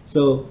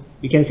 So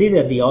you can see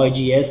that the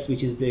IGS,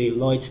 which is the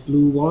light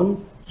blue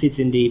one, sits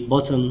in the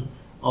bottom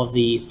of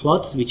the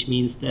plots, which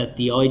means that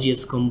the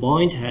IGS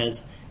combined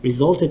has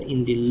resulted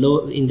in the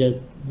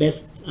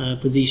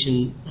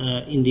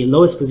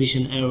lowest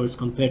position errors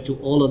compared to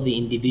all of the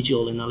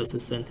individual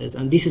analysis centers.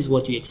 And this is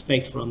what you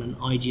expect from an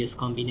IGS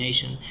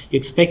combination. You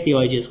expect the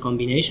IGS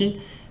combination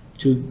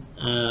to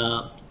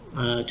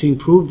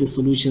improve the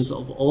solutions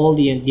of all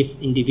the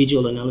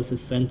individual analysis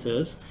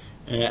centers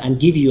and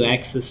give you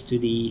access to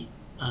the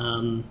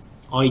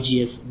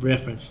IGS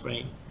reference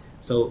frame.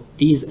 So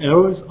these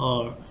errors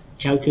are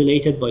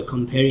calculated by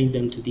comparing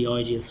them to the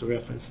IGS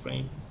reference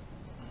frame.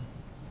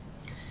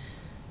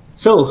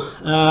 So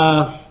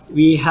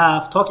we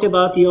have talked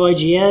about the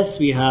IGS,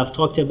 we have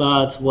talked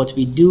about what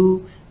we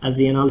do as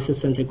the Analysis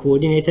Centre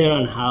Coordinator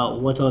and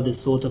what are the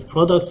sort of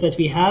products that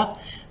we have.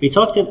 We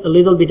talked a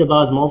little bit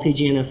about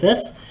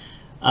multi-GNSS.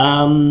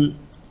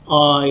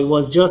 I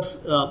was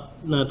just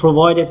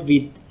provided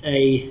with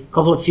a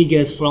couple of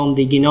figures from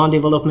the Ginan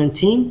development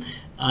team,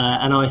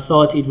 and I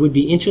thought it would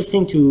be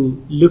interesting to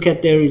look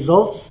at their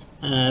results,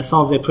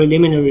 some of the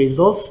preliminary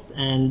results,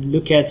 and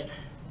look at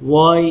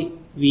why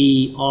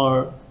we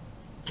are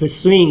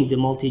pursuing the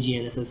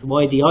multi-GNSS,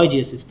 why the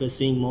IGS is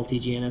pursuing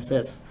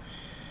multi-GNSS.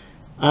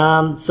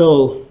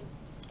 So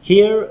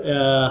here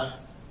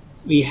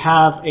we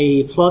have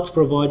a plot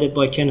provided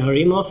by Ken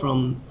Harima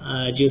from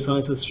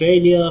Geoscience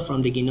Australia,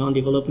 from the Ginan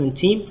development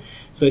team.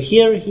 So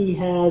here he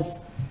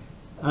has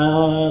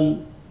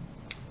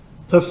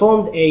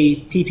performed a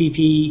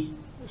PPP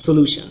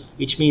solution,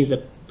 which means a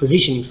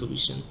positioning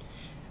solution.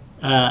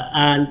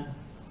 And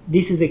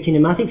this is a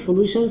kinematic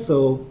solution,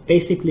 so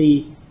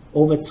basically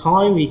over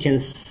time we can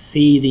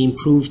see the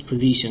improved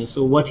position.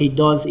 So what he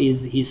does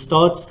is he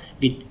starts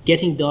with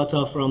getting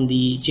data from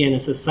the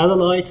GNSS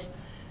satellites.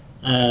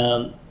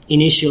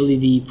 Initially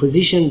the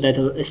position that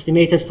is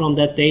estimated from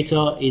that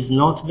data is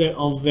not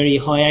of very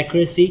high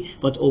accuracy,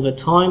 but over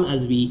time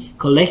as we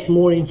collect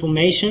more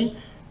information,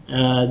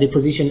 the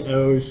position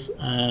errors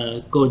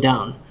go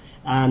down.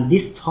 And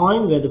this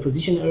time where the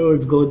position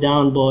errors go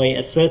down by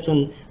a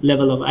certain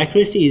level of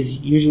accuracy is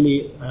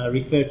usually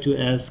referred to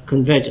as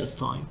convergence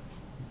time.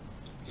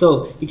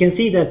 So you can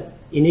see that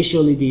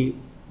initially the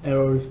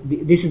errors,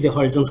 this is the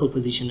horizontal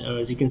position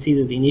errors. You can see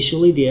that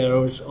initially the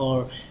errors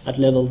are at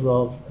levels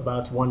of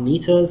about 1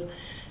 meters,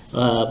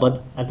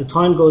 but as the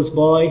time goes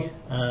by,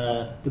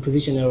 the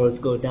position errors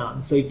go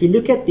down. So if you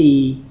look at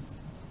the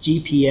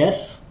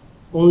GPS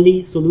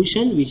only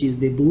solution, which is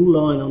the blue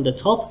line on the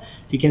top,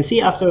 you can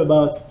see after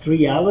about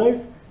 3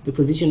 hours, the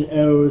position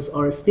errors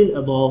are still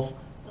above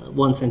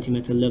 1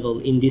 centimeter level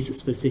in this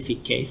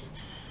specific case.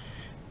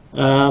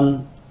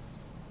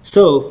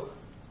 So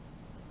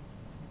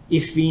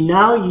if we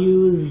now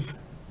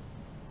use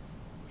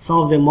some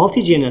of the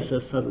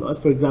multi-GNSS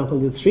satellites, for example,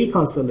 the 3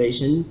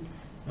 constellation,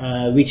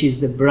 which is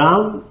the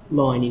brown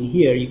line in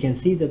here, you can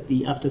see that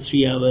after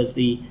 3 hours,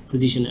 the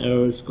position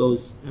errors go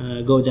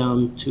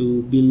down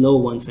to below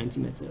 1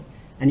 centimeter.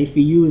 And if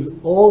we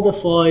use all the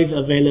 5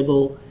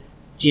 available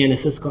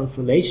GNSS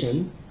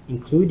constellation,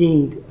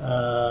 including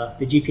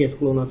the GPS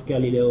GLONASS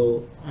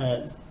Galileo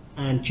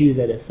and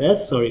QZSS,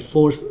 sorry,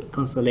 4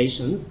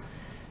 constellations,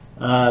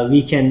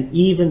 we can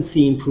even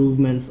see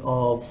improvements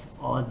of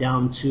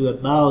down to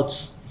about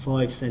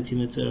 5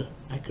 centimeter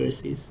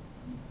accuracies.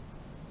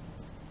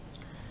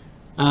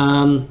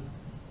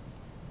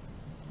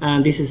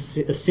 And this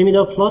is a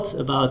similar plot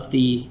about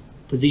the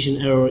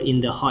position error in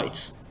the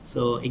height.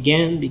 So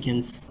again, we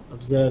can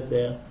observe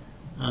the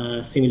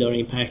similar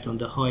impact on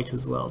the height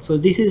as well. So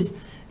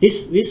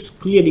this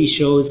clearly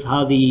shows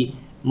how the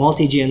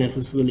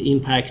multi-GNSS will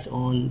impact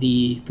on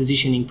the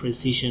positioning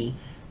precision.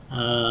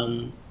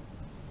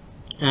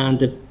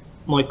 And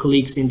my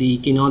colleagues in the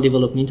Ginan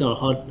development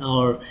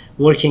are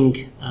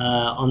working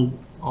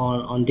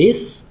on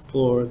this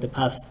for the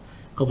past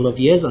couple of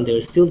years, and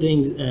they're still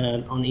doing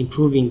on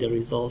improving the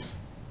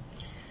results.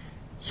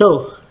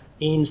 So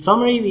in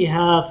summary, we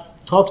have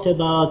talked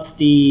about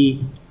the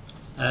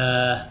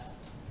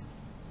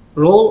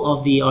role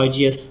of the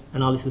IGS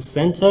Analysis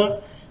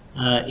Centre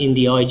in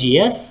the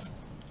IGS.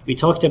 We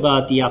talked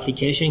about the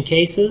application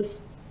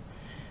cases.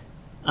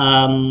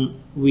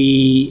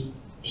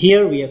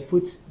 Here we have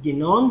put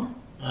Ginan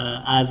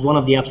as one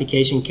of the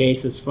application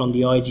cases from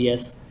the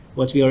IGS.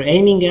 What we are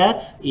aiming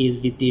at is,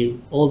 with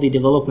all the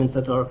developments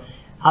that are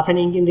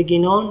happening in the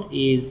Ginan,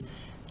 is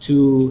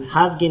to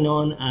have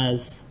Ginan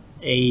as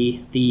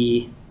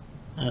the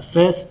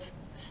first,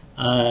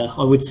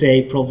 I would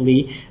say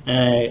probably,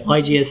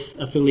 IGS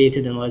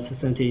affiliated analysis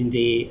center in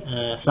the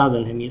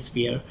Southern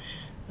Hemisphere.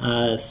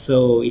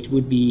 So it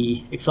would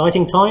be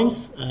exciting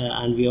times,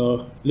 and we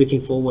are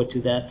looking forward to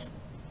that.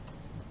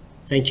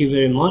 Thank you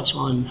very much.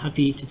 I'm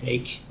happy to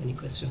take any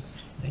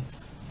questions.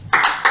 Thanks.